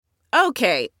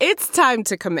Okay, it's time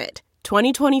to commit.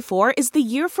 2024 is the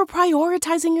year for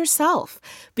prioritizing yourself.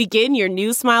 Begin your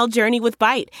new smile journey with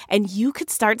Byte, and you could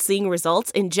start seeing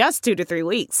results in just 2 to 3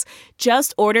 weeks.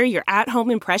 Just order your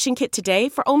at-home impression kit today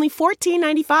for only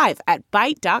 $14.95 at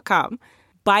Byte.com.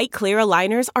 Byte Clear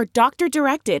aligners are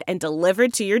doctor-directed and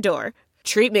delivered to your door.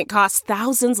 Treatment costs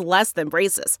thousands less than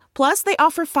braces. Plus, they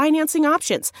offer financing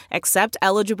options, accept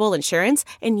eligible insurance,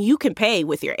 and you can pay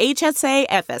with your HSA,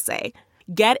 FSA.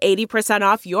 Get 80%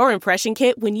 off your impression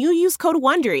kit when you use code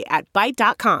WONDERY at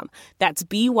Byte.com. That's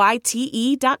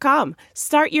BYTE.com.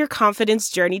 Start your confidence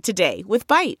journey today with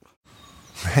Byte.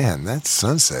 Man, that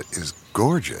sunset is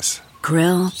gorgeous.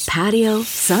 Grill, patio,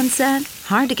 sunset.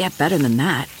 Hard to get better than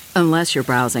that. Unless you're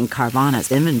browsing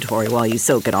Carvana's inventory while you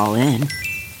soak it all in.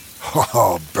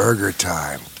 Oh, burger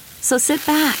time. So sit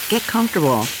back, get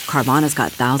comfortable. Carvana's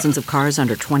got thousands of cars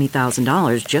under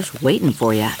 $20,000 just waiting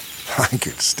for you. I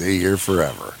could stay here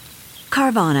forever.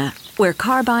 Carvana, where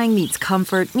car buying meets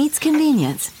comfort, meets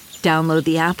convenience. Download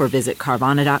the app or visit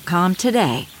Carvana.com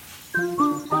today.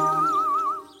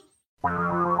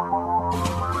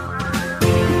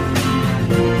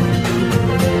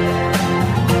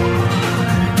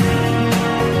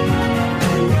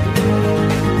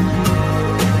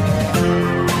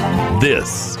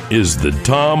 This is the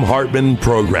Thom Hartmann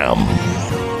Program.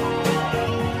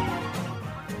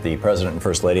 The President and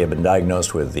First Lady have been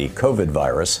diagnosed with the COVID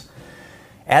virus,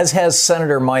 as has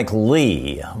Senator Mike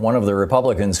Lee, one of the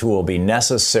Republicans who will be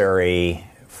necessary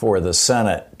for the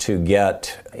Senate to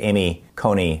get Amy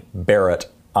Coney Barrett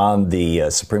on the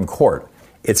Supreme Court.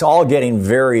 It's all getting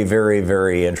very, very,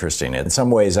 very interesting. In some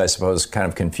ways, I suppose, kind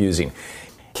of confusing.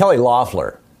 Kelly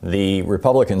Loeffler, the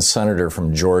Republican senator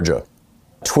from Georgia,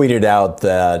 tweeted out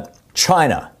that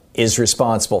China is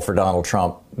responsible for Donald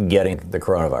Trump getting the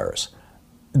coronavirus.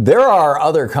 There are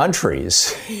other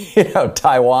countries,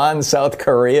 Taiwan, South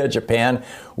Korea, Japan,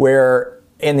 where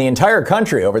in the entire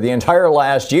country over the entire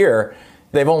last year,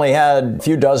 they've only had a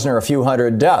few dozen or a few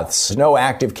hundred deaths. No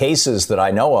active cases that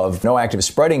I know of, no active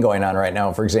spreading going on right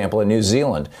now, for example, in New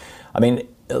Zealand. I mean,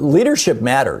 leadership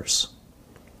matters.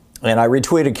 And I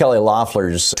retweeted Kelly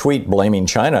Loeffler's tweet blaming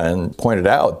China and pointed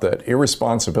out that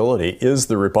irresponsibility is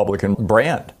the Republican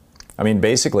brand. I mean,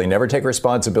 basically, never take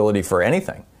responsibility for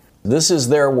anything. This is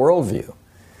their worldview.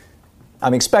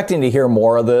 I'm expecting to hear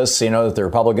more of this, that the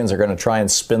Republicans are going to try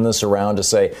and spin this around to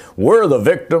say, we're the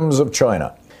victims of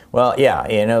China. Well, yeah,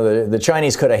 the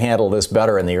Chinese could have handled this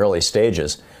better in the early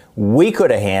stages. We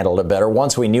could have handled it better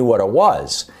once we knew what it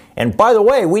was. And by the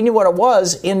way, we knew what it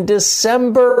was in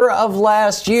December of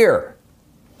last year.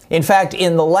 In fact,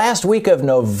 in the last week of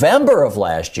November of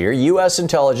last year, U.S.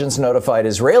 intelligence notified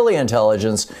Israeli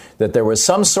intelligence that there was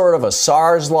some sort of a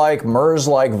SARS-like,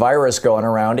 MERS-like virus going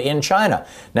around in China.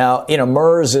 Now,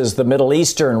 MERS is the Middle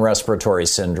Eastern Respiratory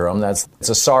Syndrome. It's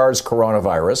a SARS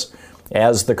coronavirus,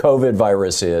 as the COVID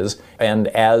virus is, and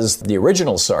as the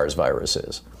original SARS virus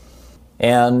is.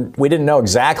 And we didn't know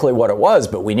exactly what it was,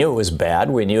 but we knew it was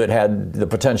bad. We knew it had the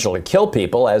potential to kill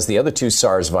people, as the other two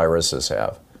SARS viruses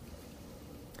have.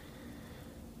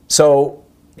 So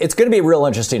it's going to be real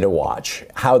interesting to watch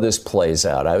how this plays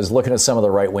out. I was looking at some of the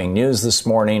right-wing news this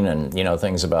morning and,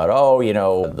 things about,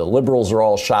 the liberals are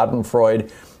all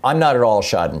schadenfreude. I'm not at all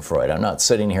schadenfreude. I'm not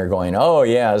sitting here going, oh,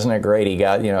 yeah, isn't it great? He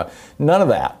got, none of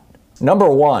that. Number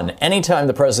one, anytime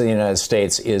the President of the United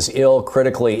States is ill,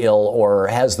 critically ill, or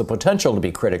has the potential to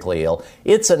be critically ill,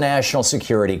 it's a national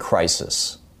security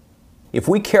crisis. If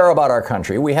we care about our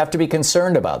country, we have to be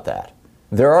concerned about that.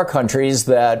 There are countries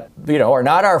that, are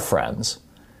not our friends,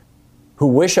 who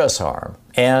wish us harm,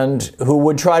 and who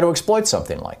would try to exploit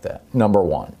something like that, number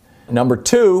one. Number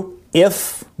two,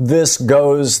 if this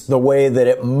goes the way that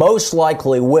it most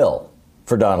likely will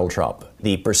for Donald Trump,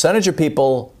 the percentage of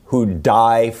people who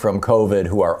die from COVID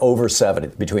who are over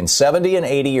 70, between 70 and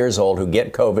 80 years old, who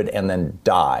get COVID and then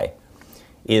die,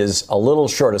 is a little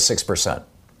short of 6%.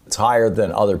 It's higher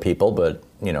than other people, but,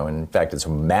 in fact, it's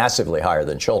massively higher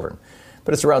than children.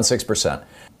 But it's around 6%.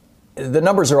 The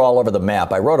numbers are all over the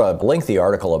map. I wrote a lengthy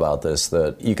article about this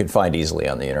that you can find easily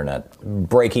on the internet,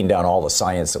 breaking down all the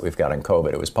science that we've got on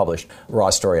COVID. It was published raw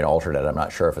story and alternate. I'm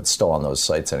not sure if it's still on those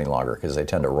sites any longer because they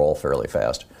tend to roll fairly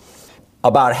fast.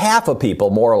 About half of people,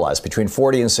 more or less, between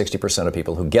 40 and 60% of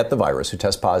people who get the virus, who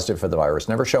test positive for the virus,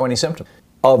 never show any symptoms.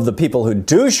 Of the people who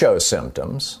do show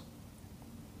symptoms,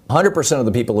 100% of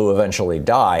the people who eventually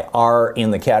die are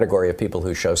in the category of people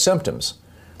who show symptoms.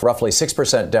 Roughly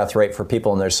 6% death rate for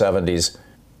people in their 70s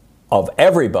of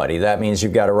everybody. That means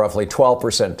you've got a roughly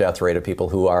 12% death rate of people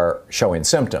who are showing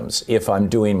symptoms, if I'm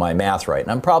doing my math right.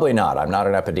 And I'm probably not. I'm not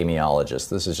an epidemiologist.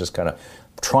 This is just kind of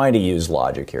trying to use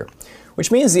logic here.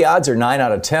 which means the odds are 9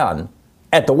 out of 10,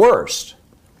 at the worst,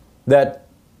 that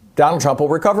Donald Trump will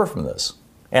recover from this.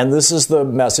 And this is the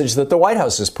message that the White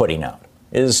House is putting out,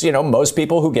 is, most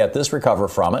people who get this recover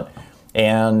from it.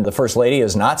 And the First Lady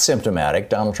is not symptomatic.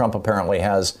 Donald Trump apparently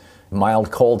has mild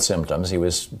cold symptoms. He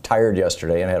was tired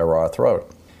yesterday and had a raw throat.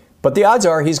 But the odds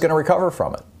are he's going to recover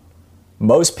from it.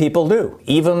 Most people do,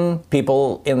 even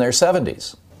people in their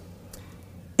 70s.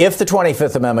 If the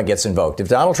 25th Amendment gets invoked, if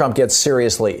Donald Trump gets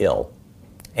seriously ill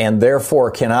and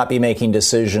therefore cannot be making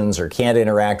decisions or can't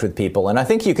interact with people, and I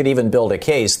think you could even build a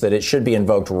case that it should be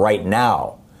invoked right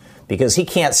now because he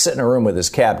can't sit in a room with his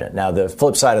cabinet. Now, the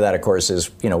flip side of that, of course,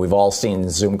 is, we've all seen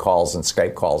Zoom calls and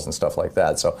Skype calls and stuff like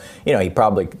that. So, he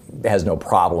probably has no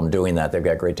problem doing that. They've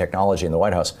got great technology in the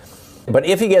White House. But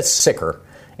if he gets sicker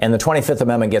and the 25th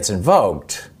Amendment gets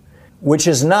invoked, which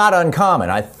is not uncommon.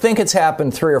 I think it's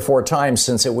happened 3 or 4 times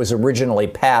since it was originally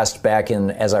passed back in,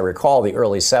 as I recall, the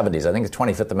early 70s. I think the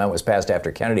 25th Amendment was passed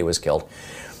after Kennedy was killed.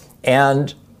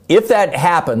 And if that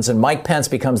happens and Mike Pence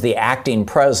becomes the acting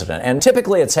president, and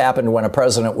typically it's happened when a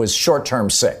president was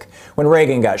short-term sick, when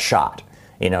Reagan got shot,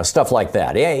 stuff like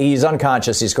that. Yeah, he's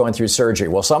unconscious, he's going through surgery.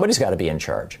 Well, somebody's got to be in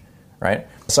charge, right?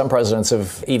 Some presidents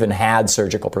have even had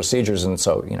surgical procedures, and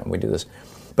so, we do this.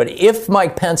 But if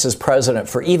Mike Pence is president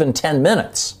for even 10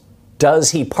 minutes,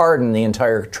 does he pardon the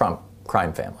entire Trump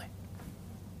crime family?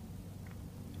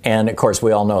 And, of course,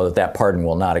 we all know that pardon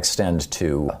will not extend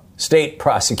to state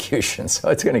prosecution, so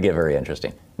it's going to get very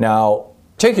interesting. Now,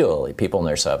 particularly people in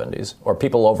their 70s, or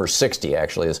people over 60,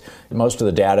 actually, as most of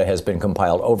the data has been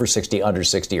compiled over 60, under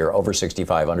 60, or over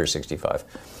 65, under 65.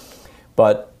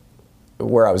 But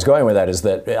where I was going with that is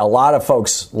that a lot of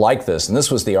folks like this, and this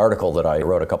was the article that I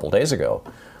wrote a couple days ago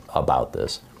about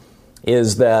this,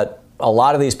 is that a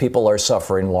lot of these people are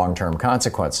suffering long-term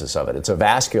consequences of it. It's a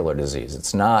vascular disease.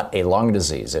 It's not a lung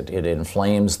disease. It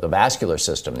inflames the vascular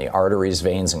system, the arteries,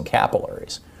 veins, and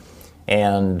capillaries.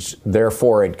 And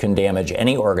therefore, it can damage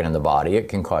any organ in the body. It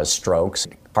can cause strokes,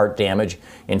 heart damage.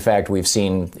 In fact, we've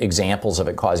seen examples of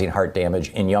it causing heart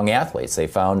damage in young athletes. They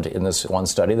found in this one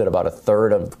study that about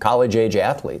 1/3 of college-age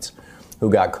athletes who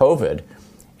got COVID,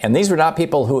 and these were not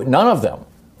people who, none of them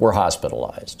were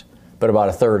hospitalized, but about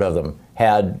 1/3 of them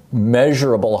had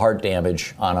measurable heart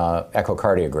damage on an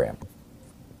echocardiogram,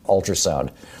 ultrasound,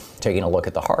 taking a look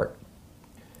at the heart.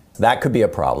 That could be a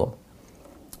problem.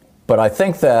 But I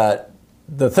think that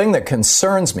the thing that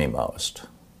concerns me most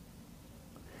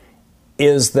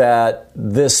is that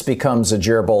this becomes a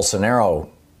Jair Bolsonaro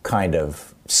kind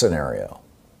of scenario.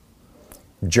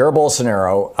 Jair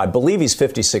Bolsonaro, I believe he's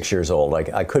 56 years old.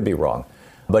 I could be wrong.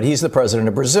 But he's the president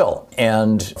of Brazil.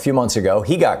 And a few months ago,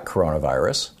 he got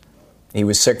coronavirus. He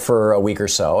was sick for a week or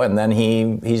so, and then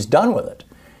he's done with it.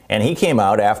 And he came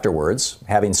out afterwards,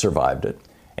 having survived it,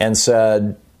 and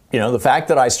said, the fact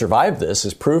that I survived this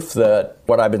is proof that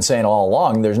what I've been saying all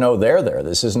along, there's no there.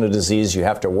 This isn't a disease you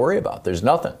have to worry about. There's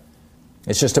nothing.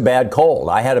 It's just a bad cold.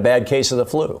 I had a bad case of the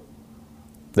flu.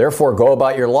 Therefore, go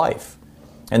about your life.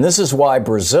 And this is why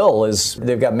Brazil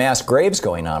they've got mass graves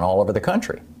going on all over the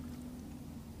country.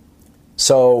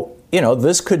 So,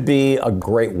 this could be a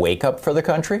great wake-up for the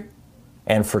country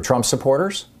and for Trump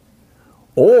supporters,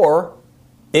 or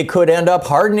it could end up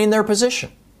hardening their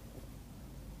position.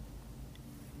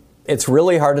 It's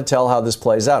really hard to tell how this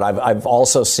plays out. I've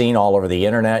also seen all over the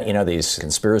internet, these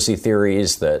conspiracy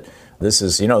theories that this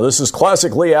is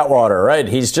classic Lee Atwater, right?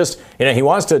 He's just, he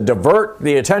wants to divert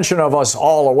the attention of us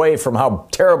all away from how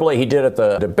terribly he did at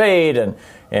the debate and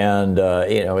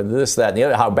this, that, and the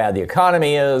other, how bad the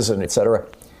economy is, and et cetera.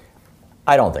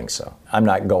 I don't think so. I'm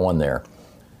not going there.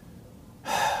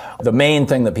 The main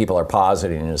thing that people are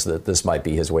positing is that this might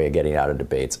be his way of getting out of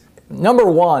debates. Number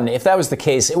one, if that was the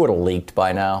case, it would have leaked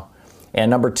by now. And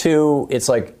number two, it's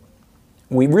like,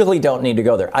 we really don't need to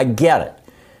go there. I get it.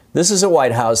 This is a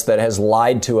White House that has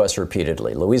lied to us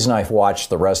repeatedly. Louise and I watched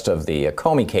the rest of the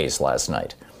Comey case last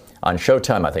night on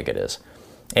Showtime, I think it is.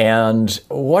 And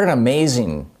what an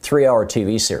amazing 3-hour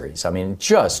TV series. I mean,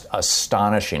 just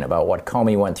astonishing about what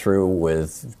Comey went through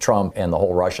with Trump and the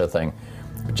whole Russia thing.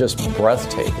 Just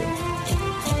breathtaking.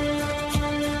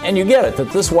 And you get it,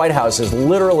 that this White House is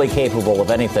literally capable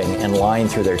of anything, and lying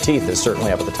through their teeth is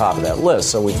certainly up at the top of that list.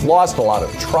 So we've lost a lot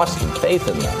of trust and faith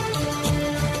in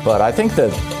them. But I think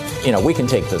that, we can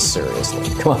take this seriously.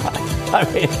 Come on. I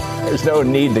mean, there's no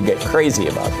need to get crazy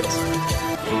about this.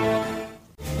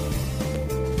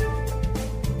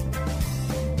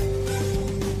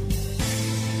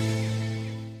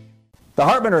 The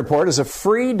Hartman Report is a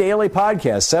free daily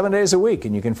podcast 7 days a week,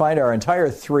 and you can find our entire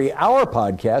 3-hour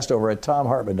podcast over at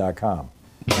TomHartman.com.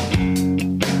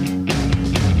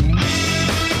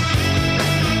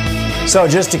 So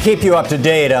just to keep you up to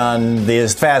date on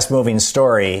this fast-moving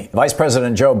story, Vice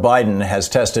President Joe Biden has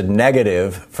tested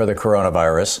negative for the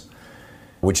coronavirus,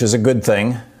 which is a good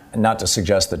thing. Not to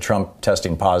suggest that Trump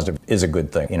testing positive is a good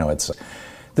thing.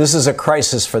 This is a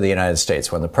crisis for the United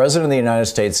States. When the President of the United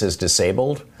States is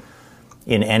disabled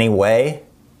in any way,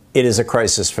 it is a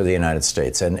crisis for the United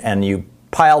States. And you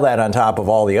pile that on top of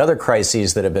all the other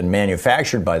crises that have been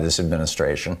manufactured by this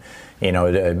administration,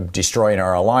 destroying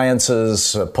our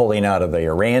alliances, pulling out of the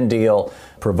Iran deal,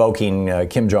 provoking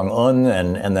Kim Jong-un,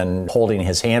 and then holding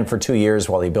his hand for 2 years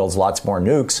while he builds lots more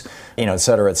nukes, et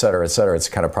cetera, et cetera, et cetera. It's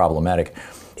kind of problematic.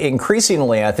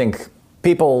 Increasingly, I think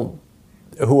people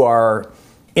who are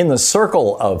in the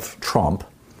circle of Trump,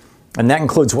 and that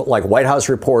includes like White House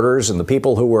reporters and the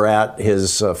people who were at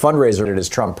his fundraiser at his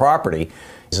Trump property.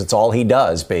 It's all he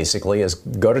does, basically, is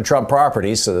go to Trump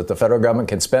properties so that the federal government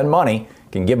can spend money,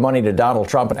 can give money to Donald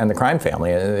Trump and the crime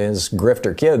family, his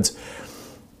grifter kids.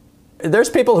 There's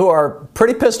people who are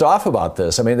pretty pissed off about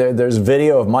this. I mean, there's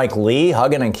video of Mike Lee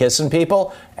hugging and kissing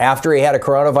people after he had a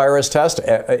coronavirus test.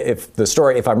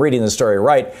 If I'm reading the story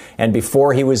right, and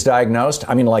before he was diagnosed,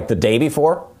 like the day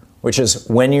before, which is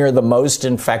when you're the most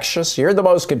infectious, you're the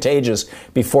most contagious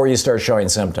before you start showing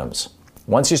symptoms.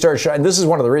 Once you start showing, this is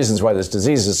one of the reasons why this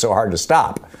disease is so hard to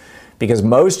stop. Because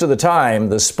most of the time,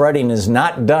 the spreading is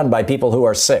not done by people who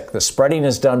are sick. The spreading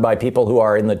is done by people who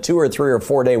are in the 2 or 3 or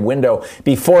 4 day window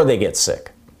before they get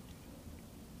sick.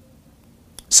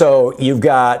 So you've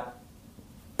got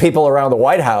people around the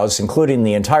White House, including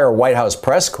the entire White House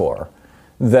press corps,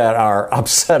 that are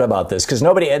upset about this. Because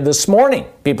this morning,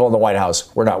 people in the White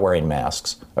House were not wearing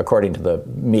masks, according to the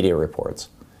media reports.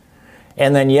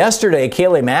 And then yesterday,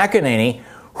 Kayleigh McEnany,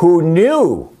 who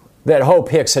knew that Hope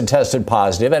Hicks had tested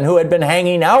positive and who had been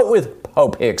hanging out with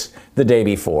Hope Hicks the day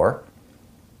before,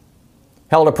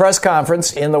 held a press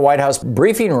conference in the White House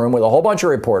briefing room with a whole bunch of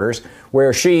reporters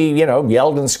where she,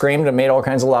 yelled and screamed and made all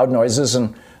kinds of loud noises.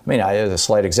 And a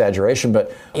slight exaggeration,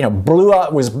 but, blew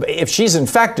out, if she's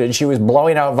infected, she was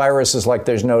blowing out viruses like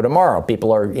there's no tomorrow.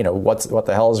 People are, what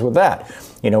the hell is with that?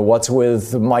 What's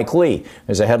with Mike Lee?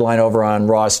 There's a headline over on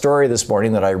Raw Story this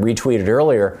morning that I retweeted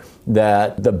earlier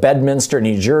that the Bedminster,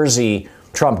 New Jersey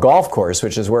Trump golf course,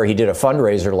 which is where he did a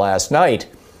fundraiser last night,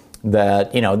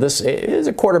 that, this is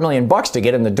 $250,000 to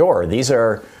get in the door. These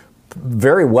are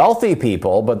very wealthy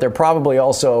people, but they're probably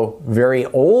also very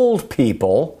old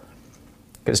people.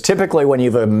 Because typically when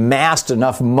you've amassed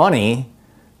enough money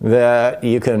that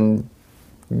you can,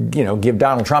 give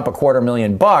Donald Trump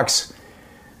 $250,000,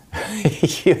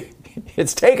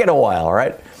 it's taken a while,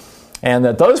 right? And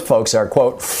that those folks are,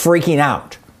 quote, freaking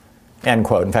out, end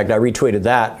quote. In fact, I retweeted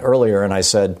that earlier and I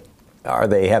said, are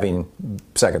they having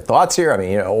second thoughts here?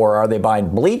 Or are they buying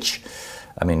bleach?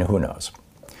 Who knows?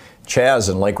 Chaz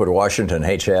in Lakewood, Washington.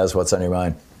 Hey, Chaz, what's on your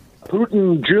mind?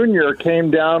 Putin Jr.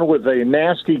 came down with a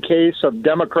nasty case of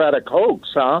Democratic hoax,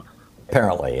 huh?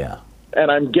 Apparently, yeah. And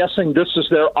I'm guessing this is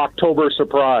their October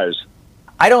surprise.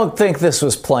 I don't think this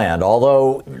was planned,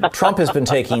 although Trump has been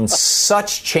taking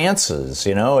such chances,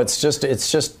 it's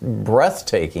just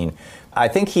breathtaking. I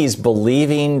think he's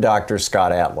believing Dr.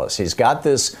 Scott Atlas. He's got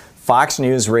this Fox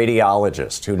News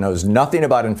radiologist who knows nothing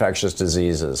about infectious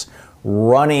diseases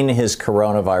running his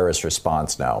coronavirus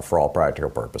response now for all practical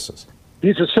purposes.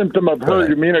 He's a symptom of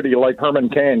herd immunity like Herman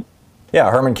Cain.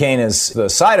 Yeah, Herman Cain is the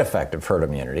side effect of herd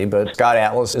immunity, but Scott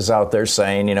Atlas is out there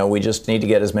saying, we just need to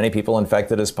get as many people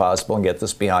infected as possible and get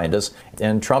this behind us.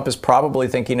 And Trump is probably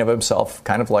thinking of himself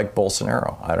kind of like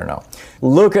Bolsonaro. I don't know.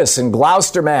 Lucas in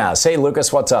Gloucester, Mass. Hey,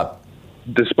 Lucas, what's up?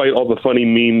 Despite all the funny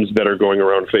memes that are going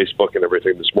around Facebook and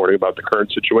everything this morning about the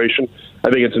current situation,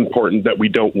 I think it's important that we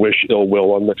don't wish ill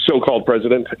will on the so-called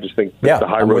president. I just think the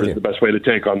high road is the best way to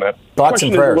take on that. Thoughts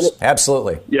and prayers.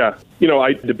 Absolutely. Yeah.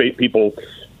 I debate people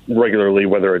regularly,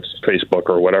 whether it's Facebook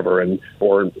or whatever,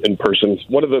 or in person.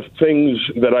 One of the things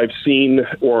that I've seen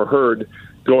or heard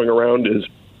going around is,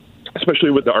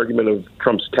 especially with the argument of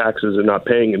Trump's taxes and not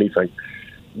paying anything,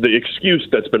 the excuse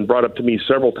that's been brought up to me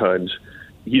several times,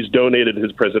 he's donated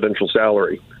his presidential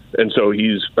salary. And so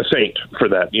he's a saint for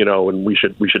that, and we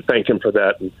should thank him for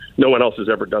that. And no one else has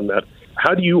ever done that.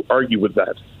 How do you argue with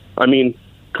that?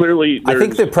 Clearly, I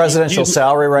think the presidential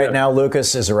salary right now,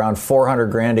 Lucas, is around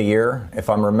 $400,000 a year, if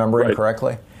I'm remembering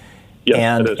correctly.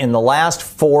 Yeah, and in the last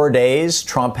 4 days,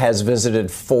 Trump has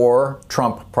visited 4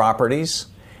 Trump properties.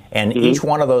 And each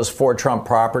one of those 4 Trump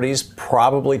properties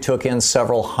probably took in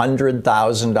several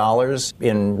 $100,000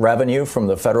 in revenue from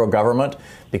the federal government,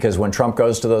 because when Trump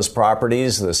goes to those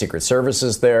properties, the Secret Service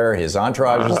is there, his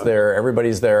entourage is there,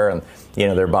 everybody's there, and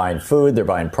they're buying food, they're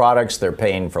buying products, they're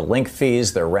paying for link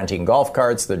fees, they're renting golf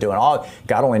carts, they're doing all.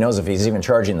 God only knows if he's even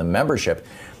charging the membership.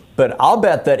 But I'll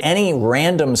bet that any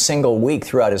random single week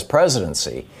throughout his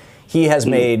presidency, he has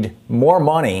made more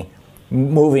money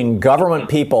moving government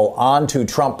people onto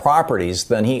Trump properties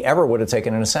than he ever would have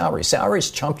taken in a salary.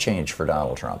 Salary's chump change for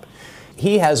Donald Trump.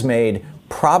 He has made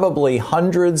probably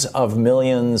hundreds of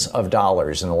millions of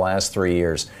dollars in the last 3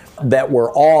 years that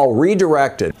were all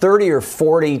redirected. 30 or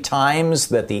 40 times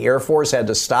that the Air Force had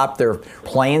to stop their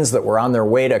planes that were on their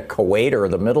way to Kuwait or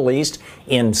the Middle East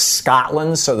in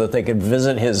Scotland so that they could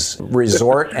visit his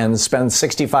resort and spend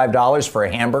 $65 for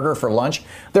a hamburger for lunch.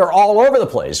 They're all over the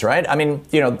place, right? I mean,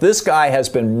 this guy has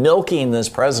been milking this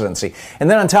presidency.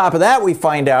 And then on top of that, we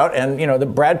find out, and, the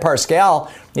Brad Parscale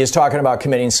is talking about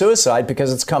committing suicide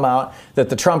because it's come out that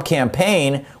the Trump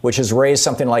campaign, which has raised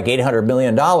something like $800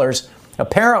 million,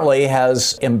 apparently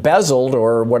has embezzled,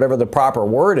 or whatever the proper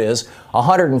word is,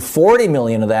 $140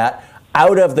 million of that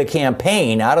out of the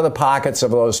campaign, out of the pockets of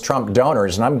those Trump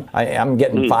donors. And I'm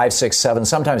getting 5, 6, 7,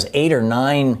 sometimes 8 or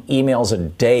 9 emails a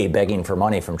day begging for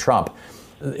money from Trump.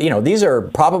 These are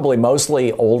probably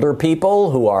mostly older people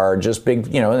who are just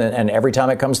big, and every time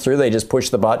it comes through, they just push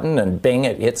the button and bing,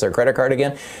 it hits their credit card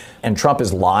again. And Trump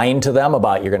is lying to them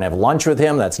about, you're going to have lunch with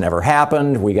him. That's never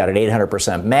happened. We got an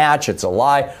 800% match. It's a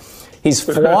lie. He's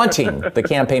flaunting the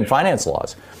campaign finance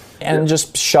laws and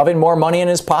just shoving more money in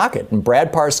his pocket. And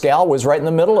Brad Parscale was right in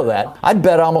the middle of that. I'd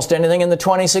bet almost anything in the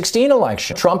 2016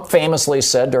 election. Trump famously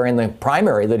said during the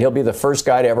primary that he'll be the first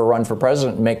guy to ever run for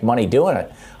president and make money doing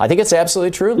it. I think it's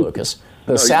absolutely true, Lucas.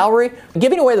 The salary,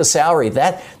 giving away the salary,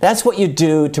 that's what you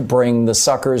do to bring the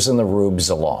suckers and the rubes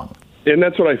along. And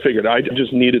that's what I figured. I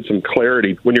just needed some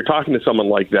clarity. When you're talking to someone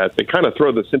like that, they kind of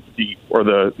throw the sympathy or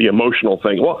the emotional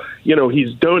thing. Well,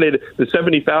 he's donated the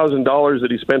 $70,000 that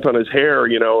he spent on his hair,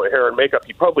 hair and makeup.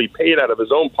 He probably paid out of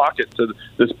his own pocket to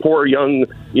this poor young,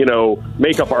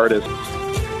 makeup artist.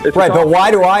 Right, but why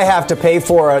do I have to pay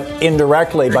for it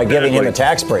indirectly by giving him a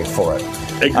tax break for it?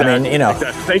 Exactly. I mean,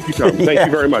 Exactly. Thank you, Tom. Thank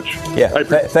you very much. Yeah,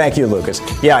 thank you, Lucas.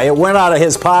 Yeah, it went out of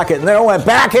his pocket, and then it went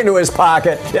back into his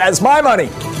pocket. That's my money.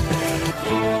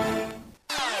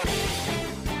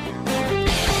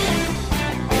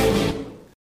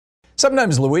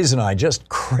 Sometimes Louise and I just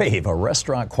crave a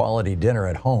restaurant-quality dinner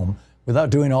at home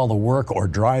without doing all the work or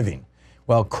driving.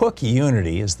 Well, Cook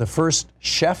Unity is the first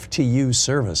chef-to-you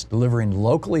service delivering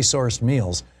locally sourced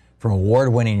meals from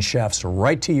award-winning chefs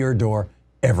right to your door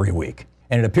every week.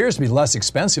 And it appears to be less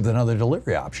expensive than other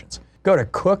delivery options. Go to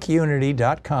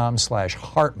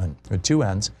cookunity.com/Hartman with 2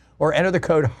 N's or enter the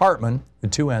code Hartman with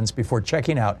 2 N's before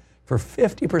checking out for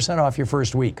 50% off your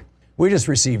first week. We just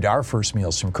received our first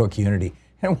meals from Cook Unity,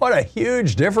 and what a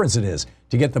huge difference it is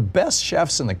to get the best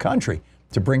chefs in the country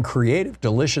to bring creative,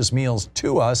 delicious meals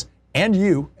to us and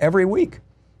you every week.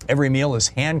 Every meal is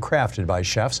handcrafted by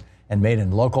chefs and made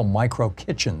in local micro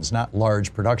kitchens, not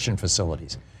large production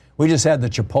facilities. We just had the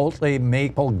Chipotle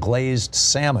maple glazed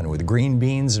salmon with green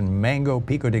beans and mango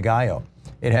pico de gallo.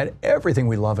 It had everything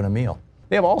we love in a meal.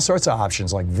 They have all sorts of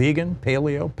options like vegan,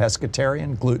 paleo,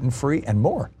 pescatarian, gluten-free, and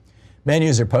more.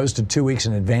 Menus are posted 2 weeks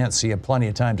in advance, so you have plenty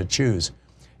of time to choose.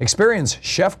 Experience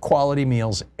chef-quality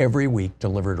meals every week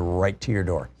delivered right to your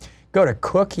door. Go to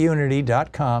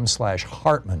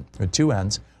cookunity.com/Hartman with 2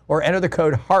 N's or enter the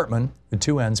code Hartman with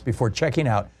 2 N's before checking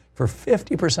out for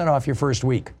 50% off your first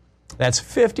week. That's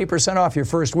 50% off your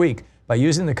first week by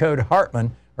using the code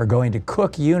Hartman or going to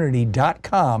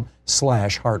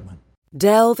cookunity.com/Hartman.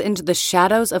 Delve into the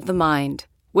shadows of the mind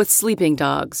with Sleeping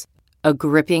Dogs, a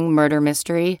gripping murder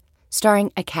mystery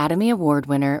starring Academy Award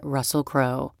winner Russell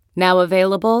Crowe. Now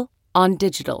available on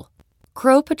digital.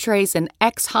 Crowe portrays an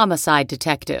ex-homicide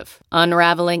detective,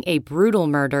 unraveling a brutal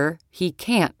murder he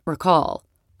can't recall.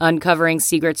 Uncovering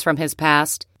secrets from his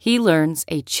past, he learns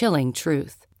a chilling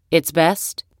truth. It's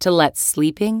best to let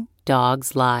sleeping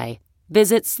dogs lie.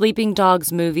 Visit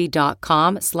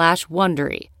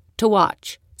sleepingdogsmovie.com/Wondery to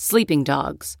watch Sleeping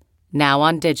Dogs, now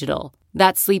on digital.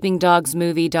 That's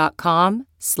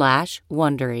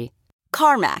sleepingdogsmovie.com/Wondery.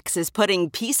 CarMax is putting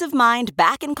peace of mind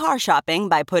back in car shopping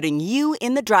by putting you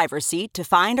in the driver's seat to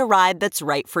find a ride that's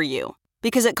right for you.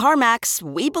 Because at CarMax,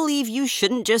 we believe you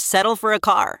shouldn't just settle for a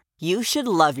car. You should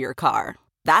love your car.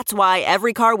 That's why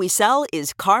every car we sell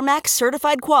is CarMax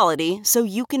certified quality, so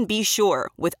you can be sure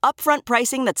with upfront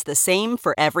pricing that's the same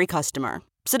for every customer.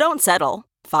 So don't settle.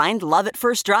 Find love at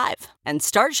first drive and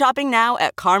start shopping now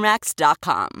at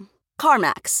CarMax.com.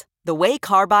 CarMax, the way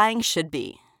car buying should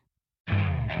be.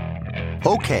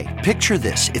 Okay, picture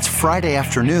this. It's Friday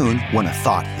afternoon when a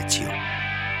thought hits you.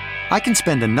 I can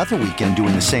spend another weekend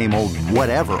doing the same old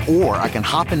whatever, or I can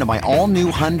hop into my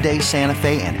all-new Hyundai Santa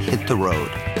Fe and hit the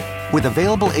road. With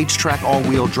available H-Track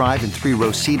all-wheel drive and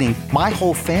 3-row seating, my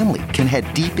whole family can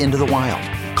head deep into the wild.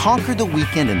 Conquer the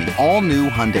weekend in the all-new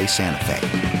Hyundai Santa Fe.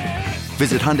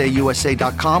 Visit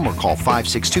HyundaiUSA.com or call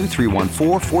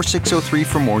 562-314-4603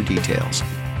 for more details.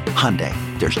 Hyundai,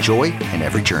 there's joy in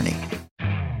every journey.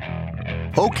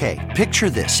 Okay, picture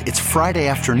this. It's Friday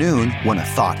afternoon when a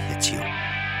thought hits you.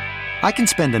 I can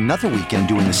spend another weekend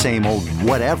doing the same old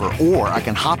whatever, or I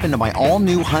can hop into my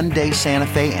all-new Hyundai Santa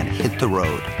Fe and hit the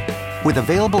road. With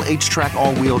available H-Track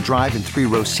all-wheel drive and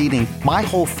 3-row seating, my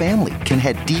whole family can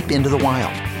head deep into the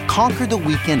wild. Conquer the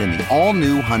weekend in the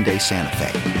all-new Hyundai Santa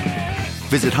Fe.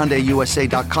 Visit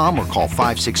HyundaiUSA.com or call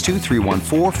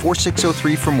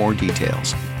 562-314-4603 for more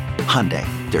details. Hyundai,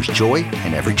 there's joy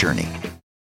in every journey.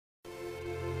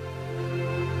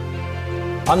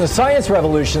 On the science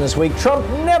revolution this week, Trump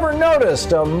never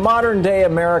noticed a modern-day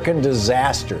American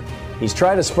disaster. He's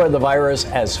trying to spread the virus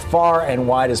as far and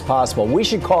wide as possible. We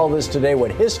should call this today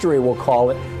what history will call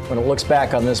it when it looks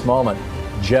back on this moment: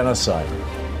 genocide.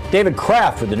 David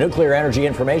Kraft with the Nuclear Energy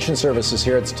Information Services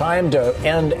here. It's time to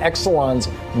end Exelon's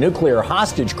nuclear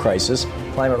hostage crisis.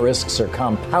 Climate risks are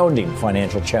compounding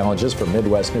financial challenges for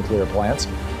Midwest nuclear plants.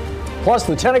 Plus,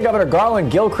 Lieutenant Governor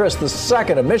Garland Gilchrist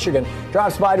II of Michigan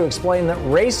drops by to explain that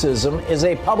racism is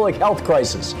a public health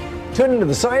crisis. Tune into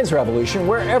the Science Revolution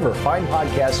wherever fine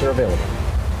podcasts are available.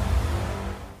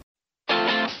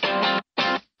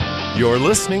 You're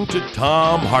listening to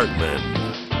Thom Hartmann.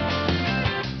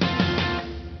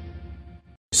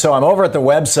 So I'm over at the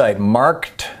website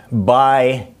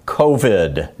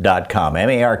markedbycovid.com,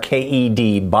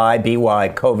 M-A-R-K-E-D by B-Y,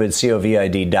 COVID,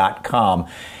 C-O-V-I-D.com.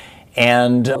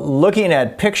 And looking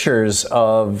at pictures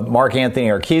of Mark Anthony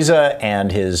Urquiza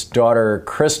and his daughter,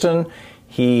 Kristin.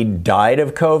 He died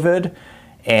of COVID.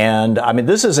 And I mean,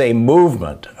 this is a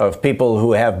movement of people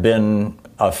who have been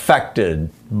affected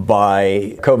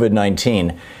by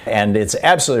COVID-19. And it's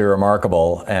absolutely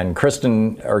remarkable. And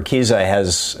Kristin Urquiza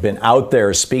has been out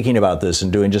there speaking about this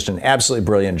and doing just an absolutely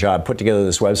brilliant job. Put together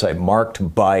this website,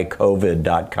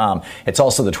 markedbycovid.com. It's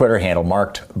also the Twitter handle,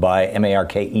 marked by,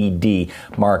 M-A-R-K-E-D,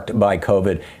 marked by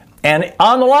COVID. And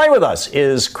on the line with us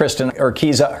is Kristin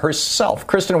Urquiza herself.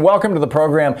 Kristin, welcome to the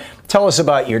program. Tell us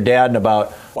about your dad and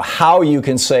about how you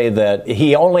can say that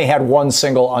he only had one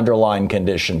single underlying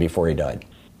condition before he died.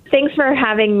 Thanks for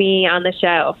having me on the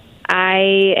show.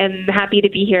 I am happy to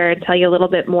be here and tell you a little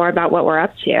bit more about what we're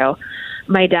up to.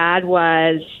 My dad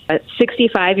was a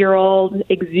 65-year-old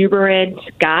exuberant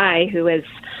guy who was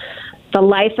the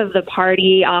life of the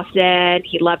party often.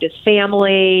 He loved his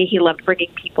family. He loved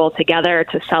bringing people together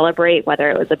to celebrate, whether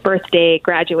it was a birthday,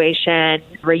 graduation,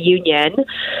 reunion.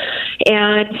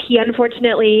 And he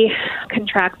unfortunately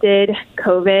contracted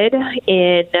COVID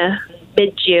in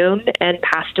mid-June and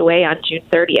passed away on June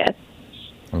 30th.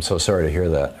 I'm so sorry to hear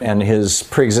that. And his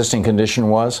pre-existing condition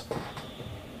was?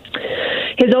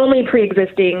 His only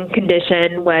pre-existing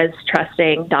condition was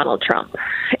trusting Donald Trump.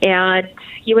 And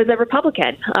he was a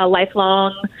Republican, a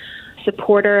lifelong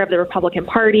supporter of the Republican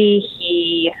Party.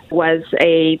 He was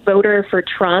a voter for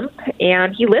Trump,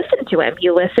 and he listened to him. He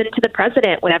listened to the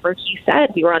president whenever he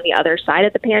said we were on the other side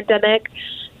of the pandemic,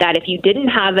 that if you didn't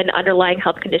have an underlying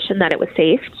health condition, that it was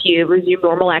safe to resume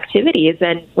normal activities.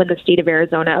 And when the state of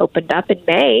Arizona opened up in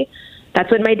May, that's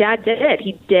what my dad did.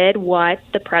 He did what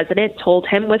the president told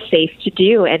him was safe to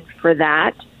do, and for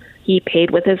that, he paid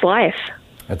with his life.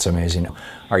 That's amazing.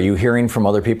 Are you hearing from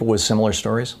other people with similar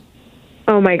stories?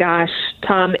 Oh my gosh,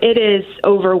 Tom, it is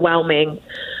overwhelming.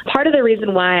 Part of the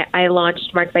reason why I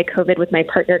launched Marked by COVID with my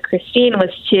partner, Christine, was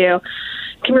to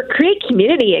create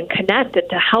community and connect and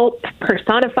to help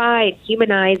personify and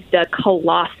humanize the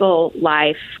colossal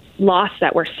life loss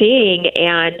that we're seeing.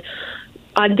 And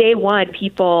on day one,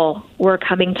 people were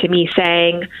coming to me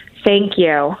saying, "Thank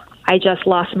you. I just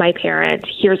lost my parent.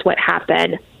 Here's what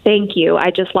happened. Thank you.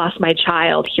 I just lost my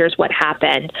child. Here's what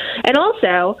happened." And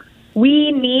also,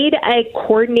 we need a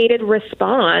coordinated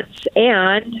response,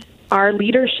 and our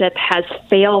leadership has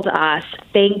failed us.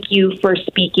 Thank you for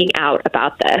speaking out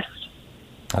about this.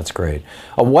 That's great.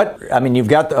 You've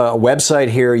got a website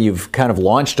here. You've kind of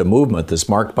launched a movement, this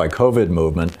Marked by COVID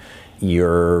movement.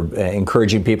 You're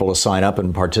encouraging people to sign up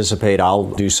and participate. I'll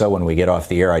do so when we get off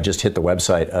the air. I just hit the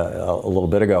website a little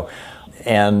bit ago.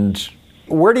 And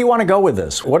where do you want to go with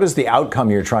this? What is the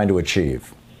outcome you're trying to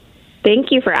achieve?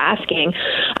 Thank you for asking.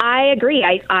 I agree.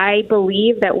 I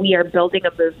believe that we are building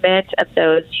a movement of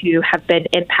those who have been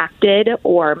impacted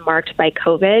or marked by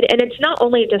COVID. And it's not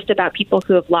only just about people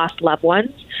who have lost loved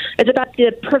ones. It's about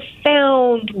the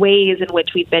profound ways in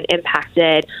which we've been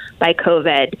impacted by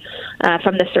COVID,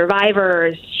 from the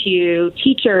survivors to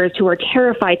teachers who are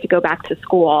terrified to go back to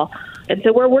school. And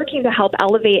so we're working to help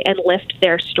elevate and lift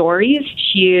their stories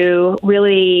to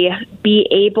really be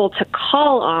able to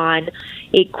call on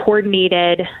a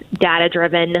coordinated,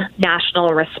 data-driven national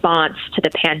response to the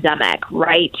pandemic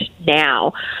right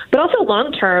now. But also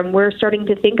long-term, we're starting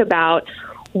to think about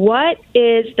what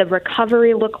is the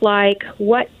recovery look like?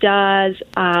 What does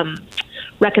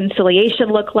reconciliation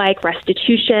look like?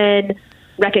 Restitution,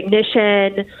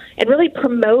 recognition, and really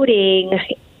promoting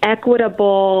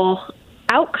equitable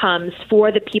outcomes for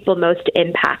the people most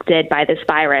impacted by this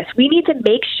virus. We need to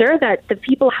make sure that the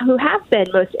people who have been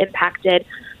most impacted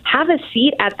have a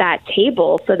seat at that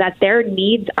table so that their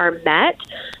needs are met,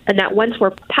 and that once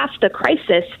we're past the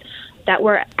crisis, that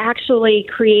we're actually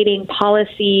creating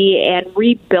policy and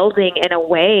rebuilding in a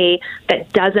way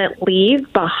that doesn't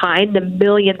leave behind the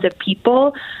millions of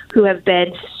people who have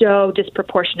been so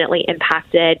disproportionately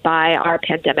impacted by our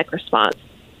pandemic response.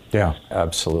 Yeah,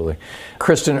 absolutely.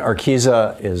 Kristin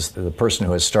Urquiza is the person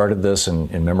who has started this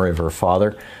in memory of her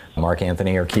father, Mark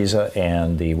Anthony Urquiza,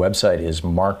 and the website is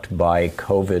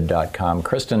markedbycovid.com.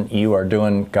 Kristin, you are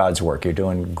doing God's work. You're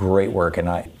doing great work, and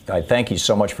I thank you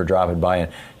so much for dropping by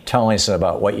and telling us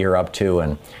about what you're up to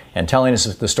and telling us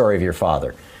the story of your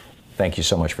father. Thank you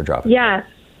so much for dropping by. Yeah,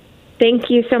 thank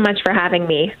you so much for having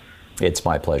me. It's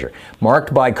my pleasure.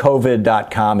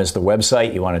 Markedbycovid.com is the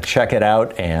website. You want to check it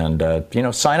out and,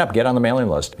 sign up, get on the mailing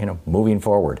list, moving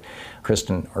forward.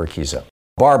 Kristin Urquiza.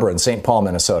 Barbara in St. Paul,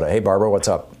 Minnesota. Hey, Barbara, what's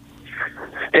up?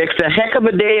 It's a heck of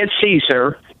a day at sea,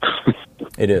 sir.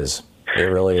 It is. It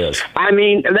really is. I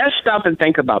mean, let's stop and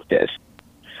think about this.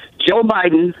 Joe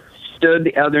Biden stood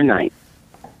the other night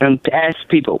and asked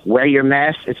people, wear your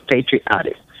mask, it's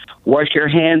patriotic. Wash your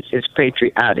hands, it's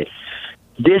patriotic.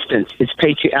 Distance is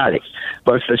patriotic.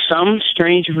 But for some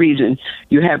strange reason,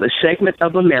 you have a segment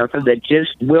of America that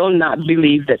just will not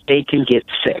believe that they can get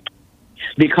sick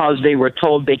because they were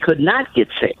told they could not get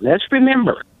sick. Let's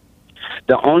remember,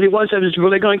 the only ones that was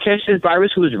really going to catch this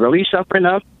virus, who was really suffering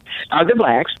up, are the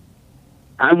blacks.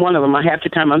 I'm one of them. Half the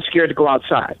time I'm scared to go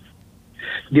outside.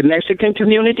 The Mexican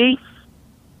community,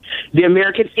 the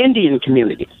American Indian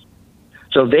community.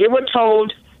 So they were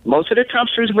told, most of the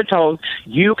Trumpsters were told,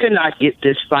 you cannot get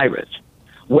this virus.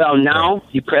 Well, now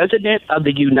the President of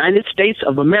the United States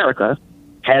of America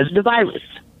has the virus.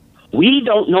 We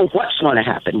don't know what's going to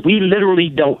happen. We literally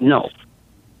don't know.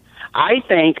 I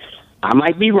think, I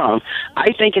might be wrong,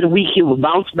 I think in a week he will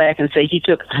bounce back and say he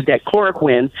took that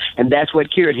chloroquine and that's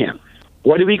what cured him.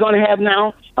 What are we going to have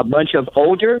now? A bunch of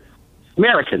older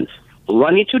Americans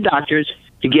running to doctors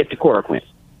to get the chloroquine.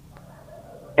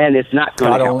 And it's not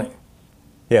going to help.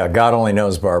 Yeah, God only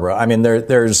knows, Barbara. I mean,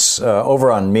 there's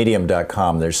over on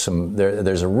Medium.com, there's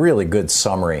a really good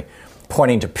summary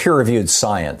pointing to peer-reviewed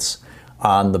science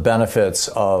on the benefits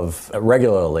of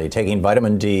regularly taking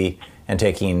vitamin D and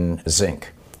taking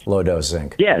zinc, low-dose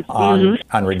zinc, yes.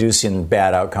 on reducing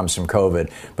bad outcomes from COVID.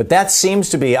 But that seems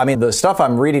to be, I mean, the stuff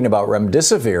I'm reading about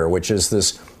remdesivir, which is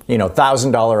this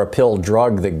 $1,000 a pill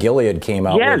drug that Gilead came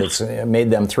out with. It's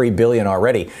made them $3 billion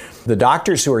already. The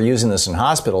doctors who are using this in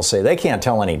hospitals say they can't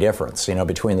tell any difference,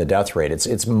 between the death rate.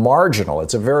 It's marginal.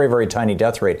 It's a very, very tiny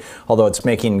death rate, although it's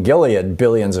making Gilead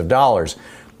billions of dollars.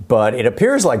 But it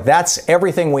appears like that's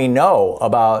everything we know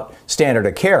about standard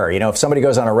of care. If somebody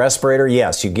goes on a respirator,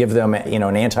 yes, you give them,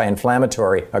 an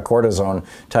anti-inflammatory, a cortisone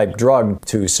type drug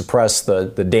to suppress the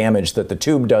damage that the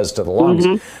tube does to the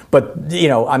lungs. But,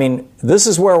 this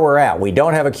is where we're at. We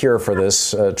don't have a cure for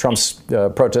this, Trump's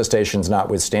protestations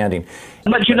notwithstanding.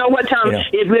 But you know what, Tom?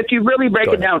 If you really break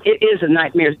it down, it is a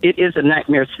nightmare. It is a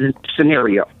nightmare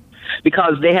scenario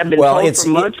because they have been told for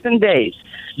months and days.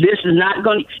 This is not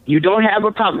going to, you don't have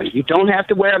a problem. You don't have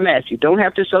to wear a mask. You don't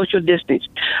have to social distance.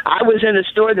 I was in a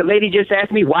store. The lady just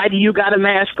asked me, why do you got a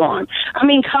mask on? I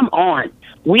mean, come on.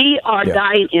 We are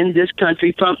dying in this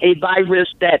country from a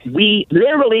virus that we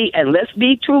literally, and let's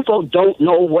be truthful, don't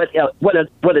know what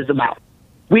is about.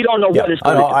 We don't know what it's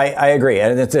going to do. I agree,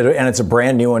 and it's a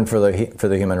brand new one for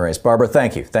the human race. Barbara,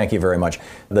 thank you very much.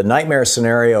 The nightmare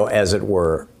scenario, as it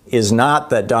were, is not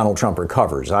that Donald Trump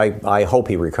recovers. I hope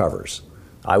he recovers.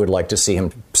 I would like to see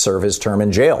him serve his term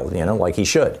in jail, like he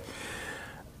should.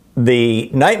 The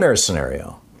nightmare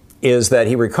scenario is that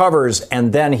he recovers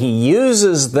and then he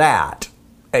uses that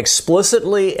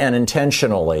explicitly and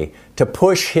intentionally to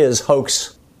push his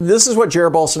hoax. This is what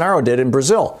Jair Bolsonaro did in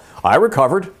Brazil. I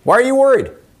recovered. Why are you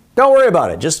worried? Don't worry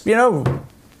about it. Just,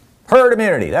 herd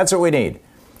immunity. That's what we need.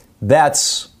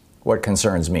 That's what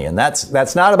concerns me. And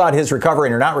that's not about his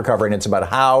recovering or not recovering. It's about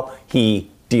how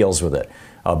he deals with it.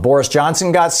 Boris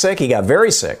Johnson got sick. He got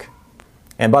very sick.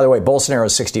 And by the way, Bolsonaro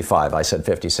is 65. I said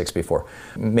 56 before.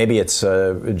 Maybe it's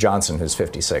Johnson who's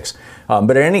 56.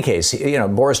 But in any case,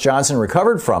 Boris Johnson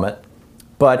recovered from it.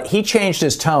 But he changed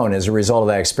his tone as a result of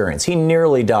that experience. He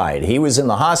nearly died. He was in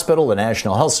the hospital. The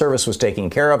National Health Service was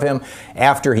taking care of him.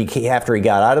 After he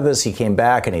got out of this, he came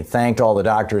back and he thanked all the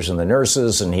doctors and the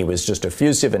nurses, and he was just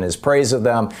effusive in his praise of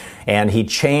them. And he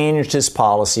changed his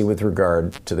policy with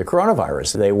regard to the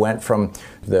coronavirus. They went from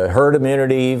the herd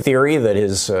immunity theory that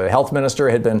his health minister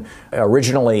had been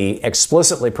originally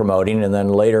explicitly promoting and then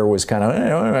later was kind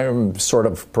of sort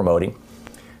of promoting,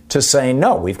 to saying,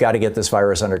 no, we've got to get this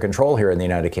virus under control here in the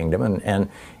United Kingdom.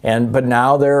 But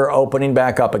now they're opening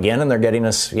back up again and they're getting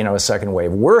us, a second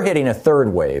wave. We're hitting a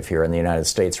third wave here in the United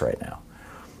States right now.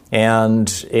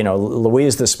 And,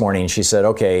 Louise this morning, she said,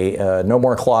 okay, no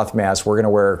more cloth masks. We're going to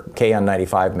wear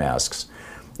KN95 masks.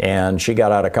 And she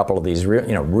got out a couple of these,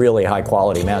 really high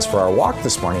quality masks for our walk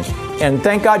this morning. And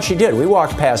thank God she did. We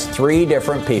walked past 3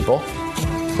 different people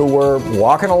who were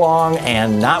walking along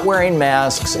and not wearing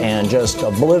masks and just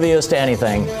oblivious to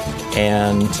anything.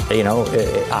 And,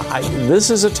 this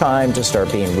is a time to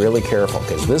start being really careful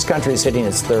because this country is hitting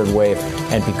its third wave.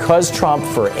 And because Trump,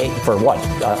 for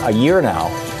a year now,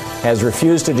 has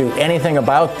refused to do anything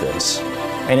about this,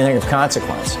 anything of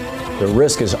consequence, the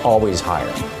risk is always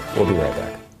higher. We'll be right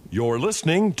back. You're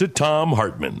listening to Thom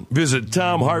Hartmann. Visit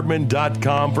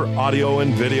ThomHartmann.com for audio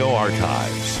and video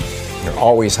archives.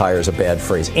 Always higher is a bad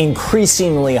phrase.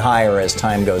 Increasingly higher as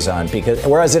time goes on,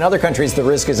 whereas in other countries the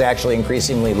risk is actually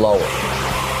increasingly lower.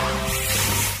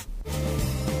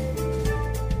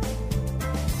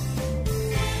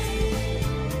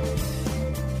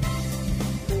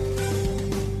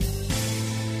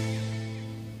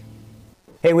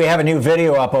 Hey, we have a new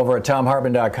video up over at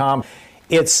ThomHartmann.com.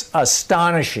 It's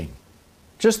astonishing.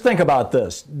 Just think about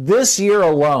this. This year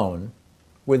alone,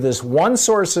 with this one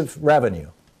source of revenue,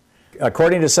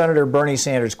 according to Senator Bernie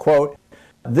Sanders, quote,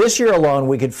 this year alone,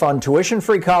 we could fund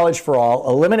tuition-free college for all,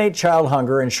 eliminate child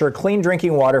hunger, ensure clean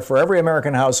drinking water for every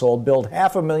American household, build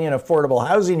 500,000 affordable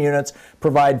housing units,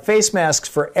 provide face masks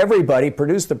for everybody,